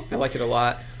do. I like it a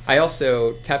lot. I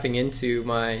also, tapping into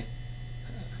my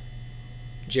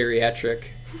geriatric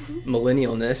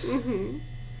millennialness,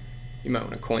 you might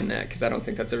want to coin that because I don't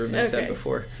think that's ever been said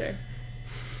before. Sure.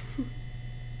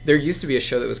 There used to be a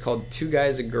show that was called Two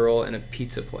Guys, a Girl, and a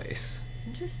Pizza Place.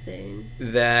 Interesting.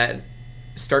 That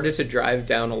started to drive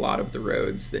down a lot of the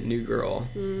roads that New Girl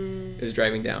is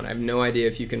driving down. I have no idea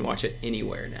if you can watch it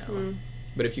anywhere now.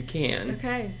 But if you can,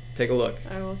 take a look.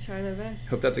 I will try my best.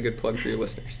 Hope that's a good plug for your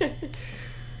listeners.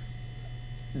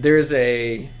 There is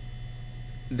an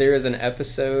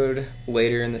episode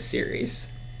later in the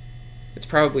series. It's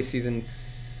probably season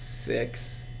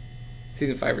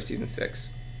 5 or season 6.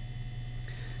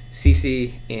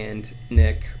 Cece and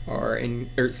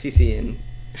Cece and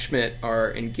Schmidt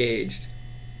are engaged.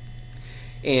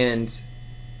 And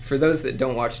for those that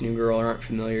don't watch New Girl or aren't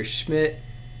familiar, Schmidt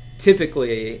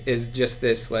typically is just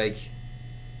this like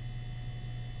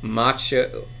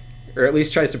macho, or at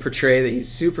least tries to portray that he's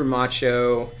super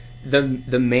macho,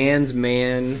 the man's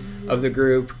man of the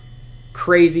group,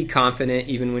 crazy confident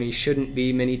even when he shouldn't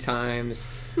be many times.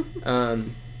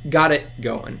 Got it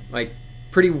going, like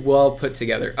pretty well put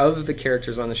together. Of the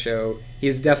characters on the show, he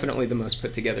is definitely the most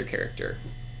put together character.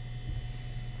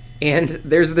 And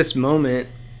there's this moment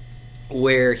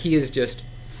where he is just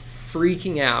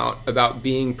freaking out about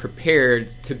being prepared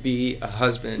to be a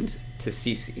husband to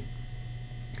Cece.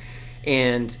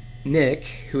 And Nick,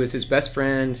 who is his best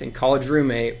friend and college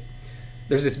roommate,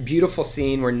 there's this beautiful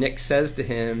scene where Nick says to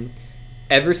him,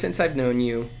 "Ever since I've known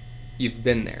you, you've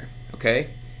been there,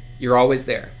 okay? You're always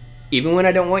there. Even when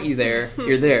I don't want you there,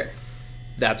 you're there.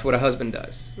 That's what a husband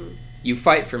does. You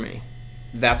fight for me.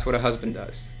 That's what a husband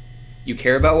does. You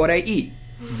care about what I eat.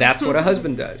 That's what a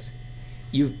husband does.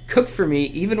 You cook for me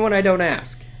even when I don't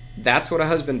ask. That's what a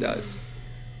husband does.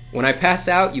 When I pass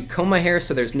out, you comb my hair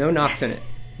so there's no knots in it.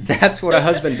 That's what a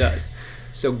husband does.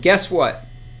 So guess what?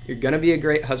 You're going to be a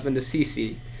great husband to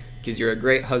Cece because you're a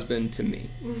great husband to me."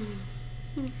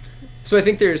 So I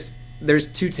think there's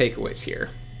 2 takeaways here.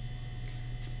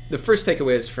 The first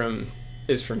takeaway is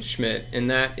from Schmidt, and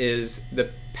that is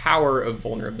the power of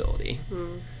vulnerability.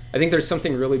 I think there's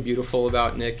something really beautiful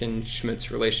about Nick and Schmidt's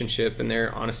relationship and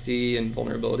their honesty and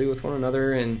vulnerability with one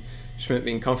another, and Schmidt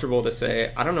being comfortable to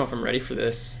say, "I don't know if I'm ready for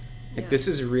this. Like, this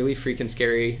is really freaking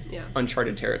scary,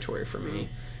 uncharted territory for me.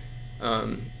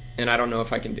 And I don't know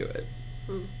if I can do it."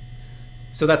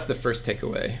 So that's the first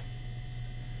takeaway.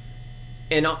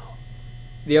 And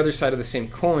the other side of the same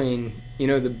coin,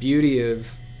 the beauty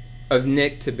of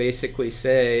Nick to basically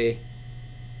say,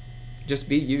 just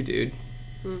be you, dude.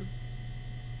 I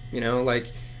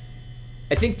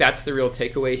think that's the real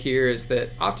takeaway here, is that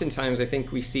oftentimes I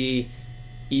think we see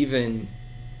even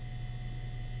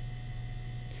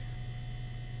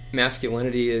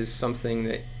masculinity is something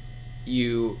that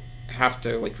you have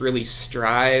to really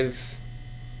strive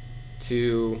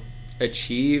to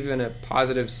achieve in a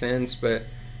positive sense, but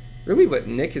really what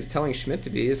Nick is telling Schmidt to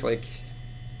be is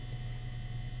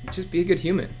just be a good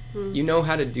human. You know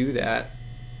how to do that.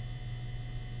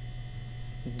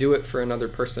 Do it for another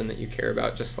person that you care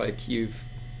about, just like you've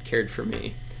cared for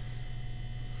me.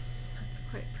 That's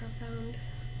quite profound.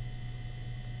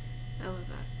 I love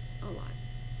that a lot.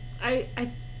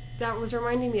 I that was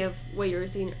reminding me of what you were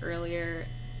saying earlier,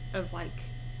 of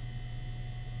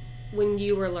when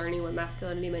you were learning what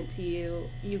masculinity meant to you,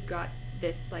 you got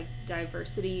this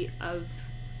diversity of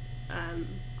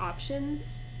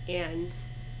options, and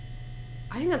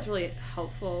I think that's really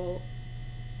helpful.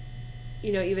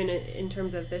 Even in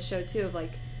terms of this show too, of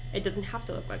it doesn't have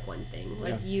to look like one thing.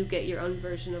 You get your own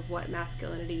version of what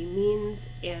masculinity means,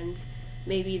 and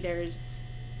maybe there's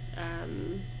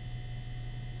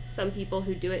some people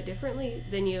who do it differently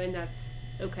than you, and that's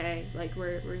okay.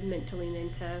 We're meant to lean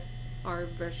into our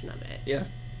version of it.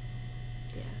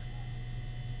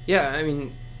 Yeah, I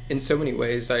mean, in so many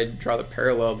ways I draw the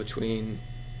parallel between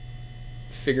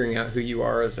figuring out who you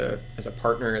are as a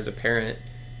partner, as a parent,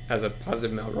 as a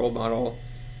positive male role model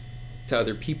to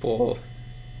other people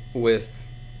with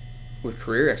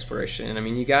career exploration. I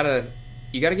mean, you gotta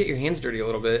get your hands dirty a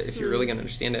little bit if you're really gonna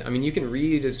understand it. I mean, you can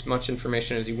read as much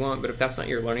information as you want, but if that's not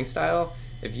your learning style,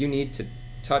 if you need to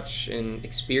touch and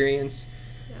experience,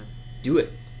 do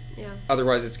it.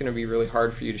 Otherwise, it's gonna be really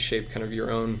hard for you to shape kind of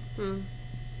your own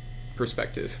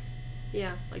perspective.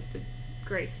 The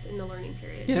grace in the learning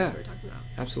period. Yeah. That we were talking about.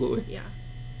 Absolutely. Yeah,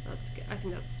 that's good. I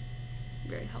think that's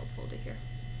very helpful to hear.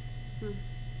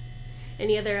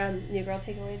 Any other New Girl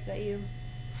takeaways that you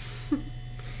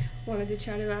wanted to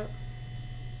chat about?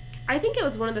 I think it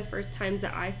was one of the first times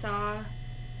that I saw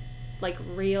like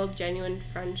real, genuine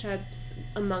friendships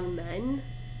among men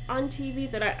on TV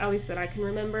that at least that I can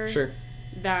remember. Sure.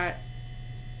 That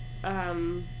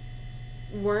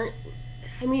weren't.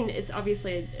 I mean, it's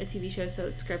obviously a TV show, so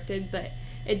it's scripted, but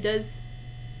it does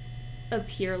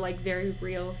appear like very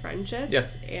real friendships.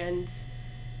 Yeah. And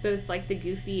both like the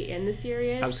goofy and the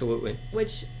serious. Absolutely.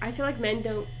 Which I feel like men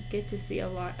don't get to see a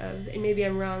lot of, and maybe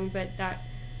I'm wrong, but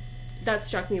that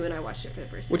struck me when I watched it for the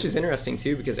first time. Which is interesting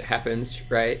too, because it happens,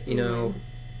 right? You know,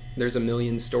 there's a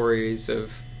million stories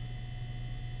of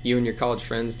you and your college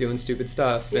friends doing stupid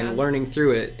stuff and learning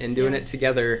through it and doing it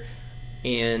together.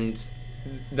 And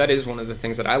that is one of the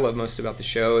things that I love most about the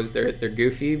show is they're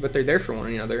goofy, but they're there for one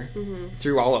another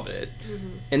through all of it.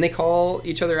 And they call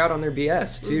each other out on their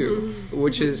BS too,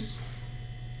 which is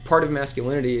part of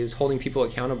masculinity, is holding people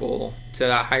accountable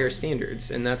to higher standards.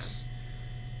 And that's,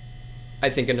 I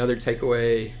think, another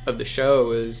takeaway of the show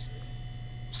is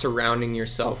surrounding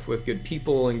yourself with good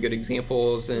people and good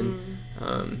examples and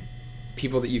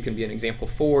people that you can be an example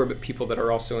for, but people that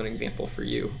are also an example for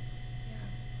you.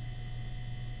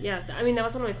 Yeah, I mean, that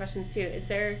was one of my questions, too. Is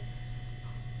there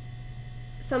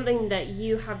something that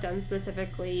you have done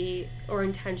specifically or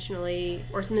intentionally,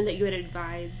 or something that you would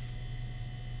advise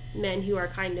men who are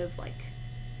kind of, like,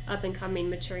 up-and-coming,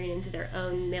 maturing into their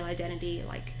own male identity?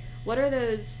 Like, what are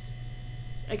those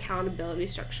accountability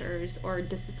structures or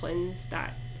disciplines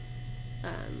that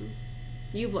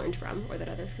you've learned from or that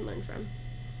others can learn from?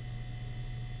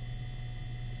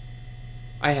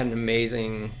 I had an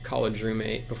amazing college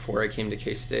roommate before I came to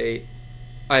K-State.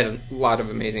 I had a lot of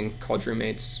amazing college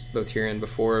roommates, both here and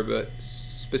before, but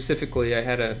specifically I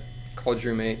had a college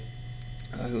roommate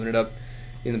who ended up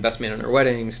being the best man at our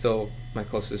wedding, still my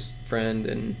closest friend.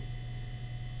 And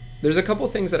there's a couple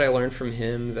things that I learned from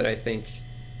him that I think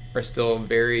are still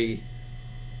very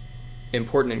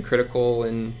important and critical.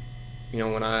 And, you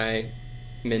know, when I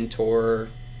mentor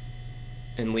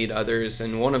and lead others,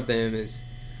 and one of them is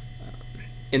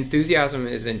enthusiasm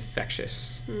is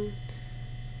infectious.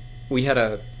 We had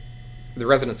the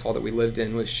residence hall that we lived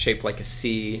in was shaped like a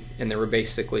C, and there were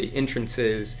basically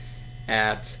entrances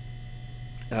at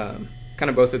kind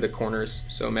of both of the corners.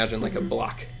 So imagine like a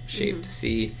block-shaped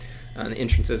C. The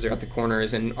entrances are at the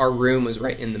corners, and our room was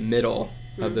right in the middle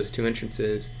of those two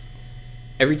entrances.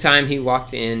 Every time he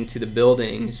walked into the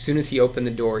building, as soon as he opened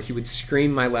the door, he would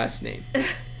scream my last name.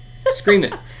 Scream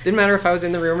it. Didn't matter if I was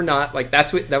in the room or not. Like,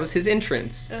 that was his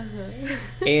entrance.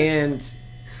 And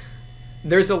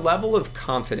there's a level of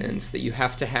confidence that you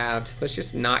have to let's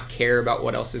just not care about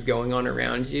what else is going on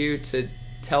around you, to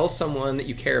tell someone that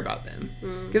you care about them.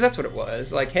 Because that's what it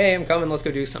was. Like, hey, I'm coming, let's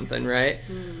go do something, right?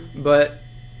 But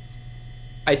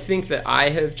I think that I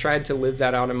have tried to live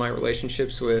that out in my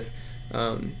relationships with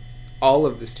all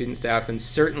of the student staff, and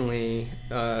certainly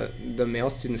the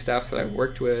male student staff that I've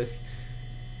worked with.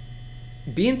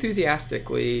 Be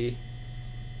enthusiastically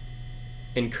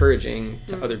encouraging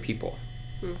to other people.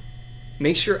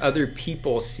 Make sure other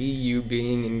people see you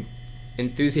being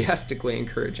enthusiastically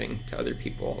encouraging to other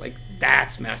people. Like,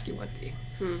 that's masculinity.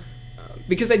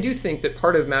 Because I do think that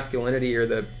part of masculinity,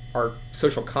 or our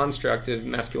social construct of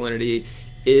masculinity,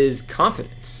 is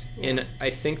confidence. And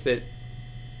I think that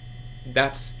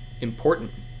that's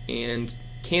important and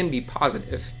can be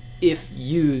positive if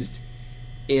used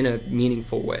in a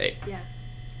meaningful way.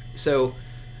 So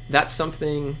that's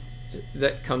something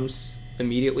that comes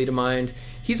immediately to mind.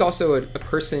 He's also a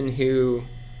person who,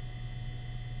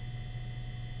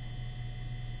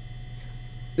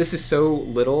 this is so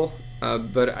little,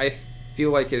 but I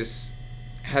feel like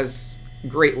has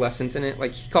great lessons in it.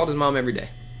 Like, he called his mom every day.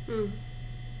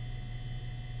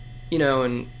 You know,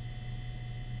 and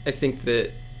I think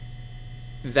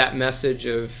that message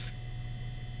of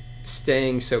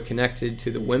staying so connected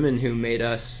to the women who made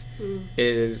us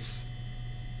is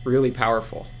really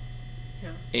powerful.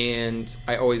 And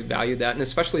I always valued that. And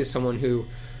especially as someone who,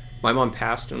 my mom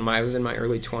passed when I was in my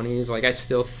early 20s, like, I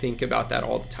still think about that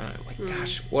all the time. Like,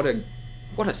 gosh, what a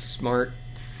smart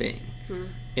thing.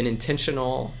 And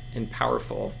intentional and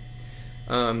powerful.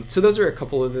 So those are a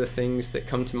couple of the things that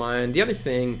come to mind. The other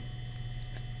thing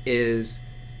is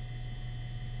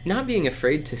not being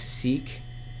afraid to seek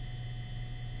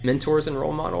mentors and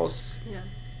role models.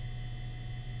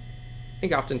 I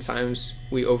think oftentimes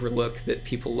we overlook that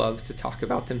people love to talk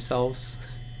about themselves.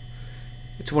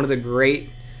 It's one of the great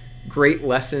great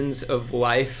lessons of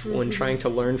life when trying to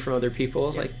learn from other people.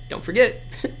 It's like, don't forget,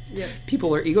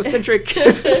 people are egocentric.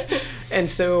 And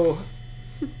so,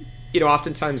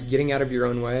 oftentimes getting out of your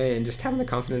own way and just having the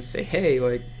confidence to say, hey,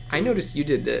 like, I noticed you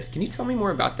did this. Can you tell me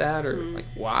more about that? Or like,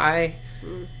 why?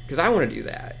 Because I want to do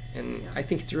that. And I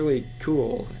think it's really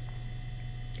cool.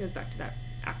 It goes back to that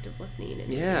active listening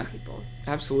and yeah, people.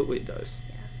 Absolutely it does.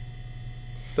 Yeah.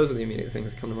 Those are the immediate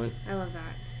things that come to mind. I love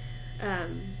that.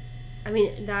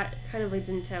 That kind of leads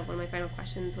into one of my final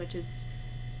questions, which is,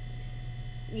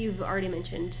 you've already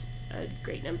mentioned a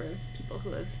great number of people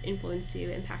who have influenced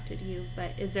you, impacted you,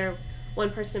 but is there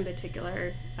one person in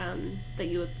particular that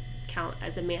you would count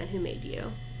as a man who made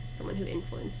you, someone who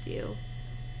influenced you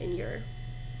in your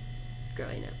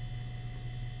growing up?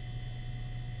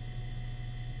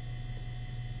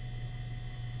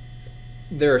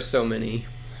 There are so many.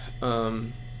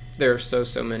 There are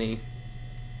so many.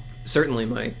 Certainly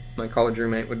my college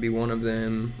roommate would be one of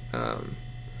them.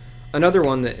 Another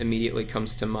one that immediately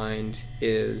comes to mind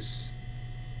is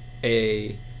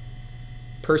a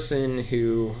person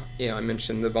who, I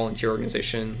mentioned the volunteer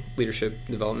organization leadership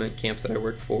development camp that I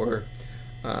work for.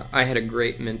 I had a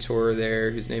great mentor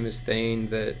there whose name is Thane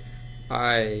that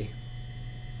I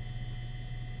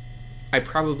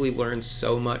probably learned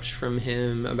so much from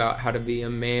him about how to be a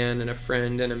man and a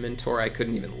friend and a mentor. I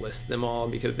couldn't even list them all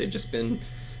because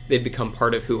they've become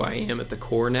part of who I am at the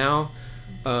core now.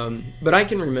 But I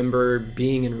can remember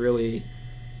being in really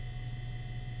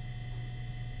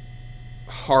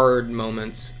hard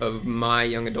moments of my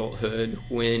young adulthood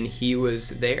when he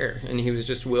was there and he was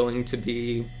just willing to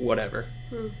be whatever.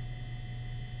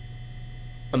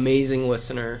 Amazing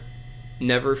listener,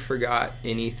 never forgot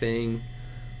anything,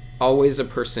 always a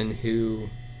person who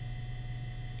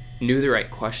knew the right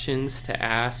questions to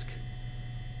ask,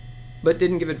 but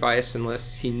didn't give advice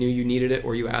unless he knew you needed it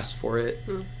or you asked for it.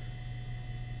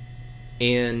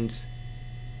 And,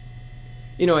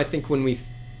 I think when we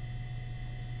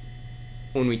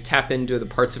tap into the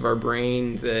parts of our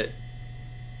brain that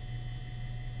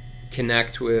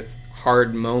connect with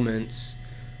hard moments,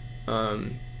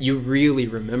 you really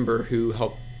remember who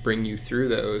helped bring you through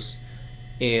those.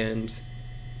 And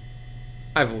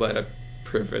I've led a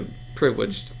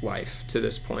privileged life to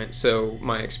this point, so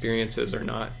my experiences are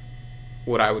not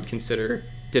what I would consider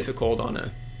difficult on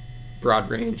a broad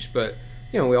range, but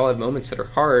we all have moments that are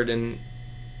hard, and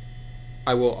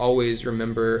I will always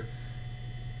remember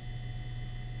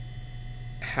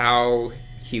how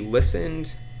he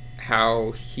listened,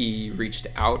 how he reached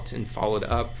out and followed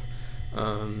up,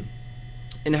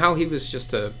 and how he was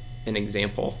just an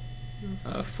example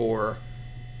for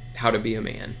how to be a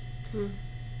man.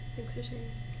 Thanks for sharing.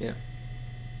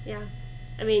 Yeah.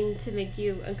 To make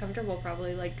you uncomfortable,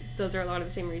 probably, like, those are a lot of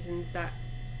the same reasons that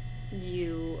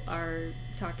you are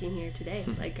talking here today.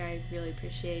 Like, I really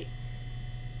appreciate,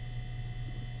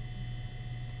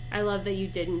 I love that you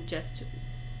didn't just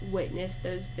witness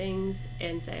those things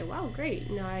and say, wow, great,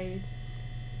 now I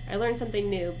learned something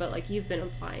new, but, like, you've been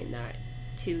applying that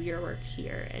to your work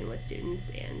here and with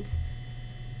students, and,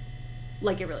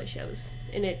 like, it really shows.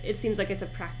 And it seems like it's a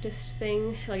practiced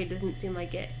thing. Like, it doesn't seem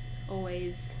like it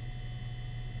always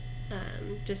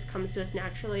just comes to us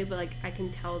naturally, but, like, I can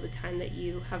tell the time that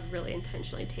you have really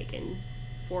intentionally taken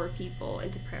for people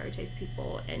and to prioritize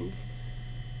people. And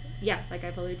like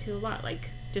I've alluded to a lot,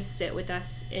 like, just sit with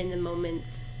us in the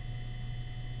moments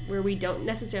where we don't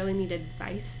necessarily need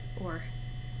advice or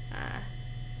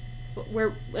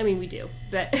we do,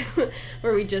 but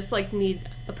where we just, like, need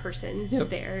a person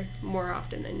there more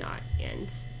often than not.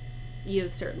 And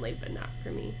you've certainly been that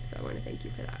for me, so I want to thank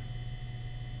you for that.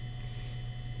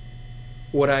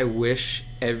 What I wish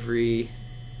every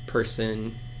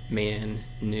person, man,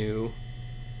 knew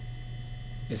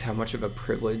is how much of a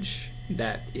privilege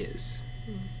that is.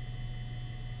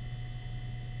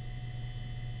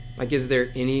 Like, is there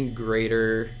any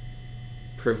greater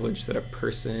privilege that a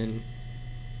person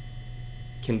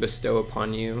can bestow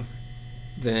upon you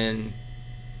than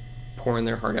pouring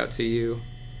their heart out to you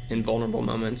in vulnerable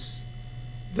moments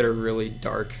that are really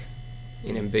dark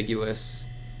and ambiguous,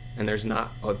 and there's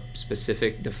not a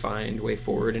specific defined way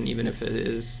forward, and even if it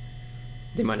is,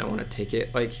 they might not want to take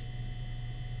it. Like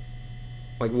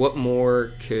what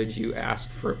more could you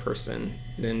ask for a person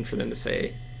than for them to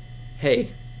say,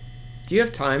 hey, do you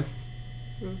have time?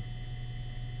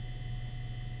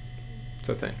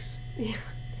 So thanks. Yeah,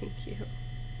 thank you.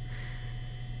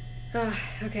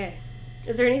 Okay.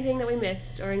 Is there anything that we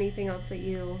missed or anything else that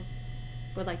you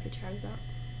would like to chat about?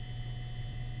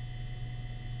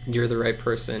 You're the right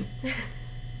person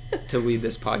to lead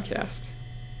this podcast,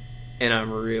 and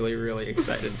I'm really, really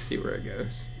excited to see where it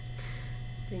goes.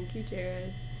 Thank you,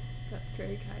 Jared. That's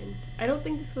very kind. I don't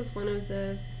think this was one of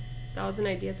the 1,000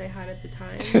 ideas I had at the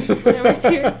time when I worked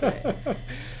here, but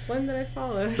it's one that I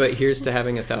followed. But here's to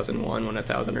having 1,001 when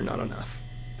 1,000 are not enough.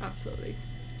 Absolutely.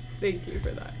 Thank you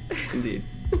for that. Indeed.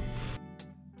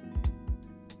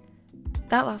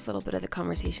 That last little bit of the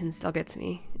conversation still gets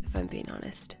me, if I'm being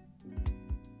honest.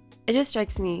 It just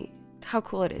strikes me how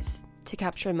cool it is to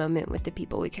capture a moment with the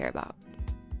people we care about.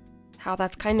 How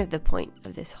that's kind of the point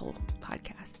of this whole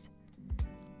podcast.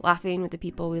 Laughing with the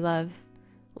people we love,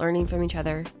 learning from each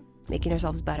other, making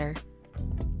ourselves better,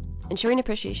 and showing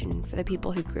appreciation for the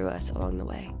people who grew us along the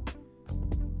way.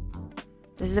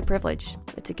 This is a privilege,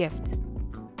 it's a gift,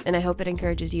 and I hope it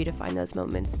encourages you to find those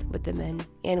moments with the men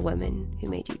and women who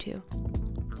made you too.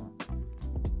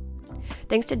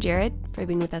 Thanks to Jared for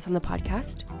being with us on the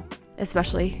podcast,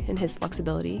 especially in his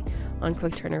flexibility on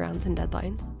quick turnarounds and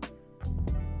deadlines.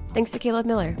 Thanks to Caleb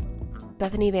Miller,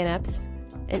 Bethany Van Epps,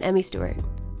 and Emmy Stewart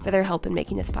for their help in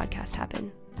making this podcast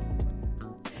happen.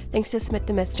 Thanks to Smith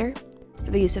the Mister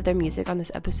for the use of their music on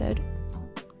this episode.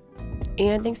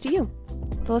 And thanks to you,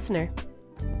 the listener.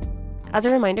 As a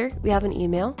reminder, we have an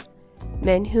email,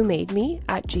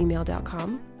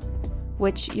 menwhomademe@gmail.com,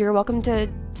 which you're welcome to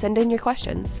send in your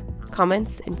questions,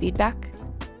 comments, and feedback.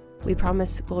 We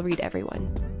promise we'll read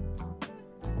everyone.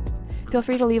 Feel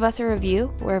free to leave us a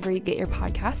review wherever you get your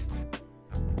podcasts.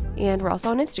 And we're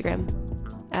also on Instagram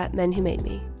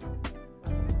 @menwhomade.me.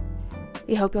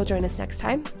 We hope you'll join us next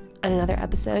time on another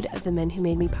episode of the Men Who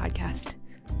Made Me podcast.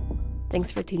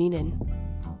 Thanks for tuning in.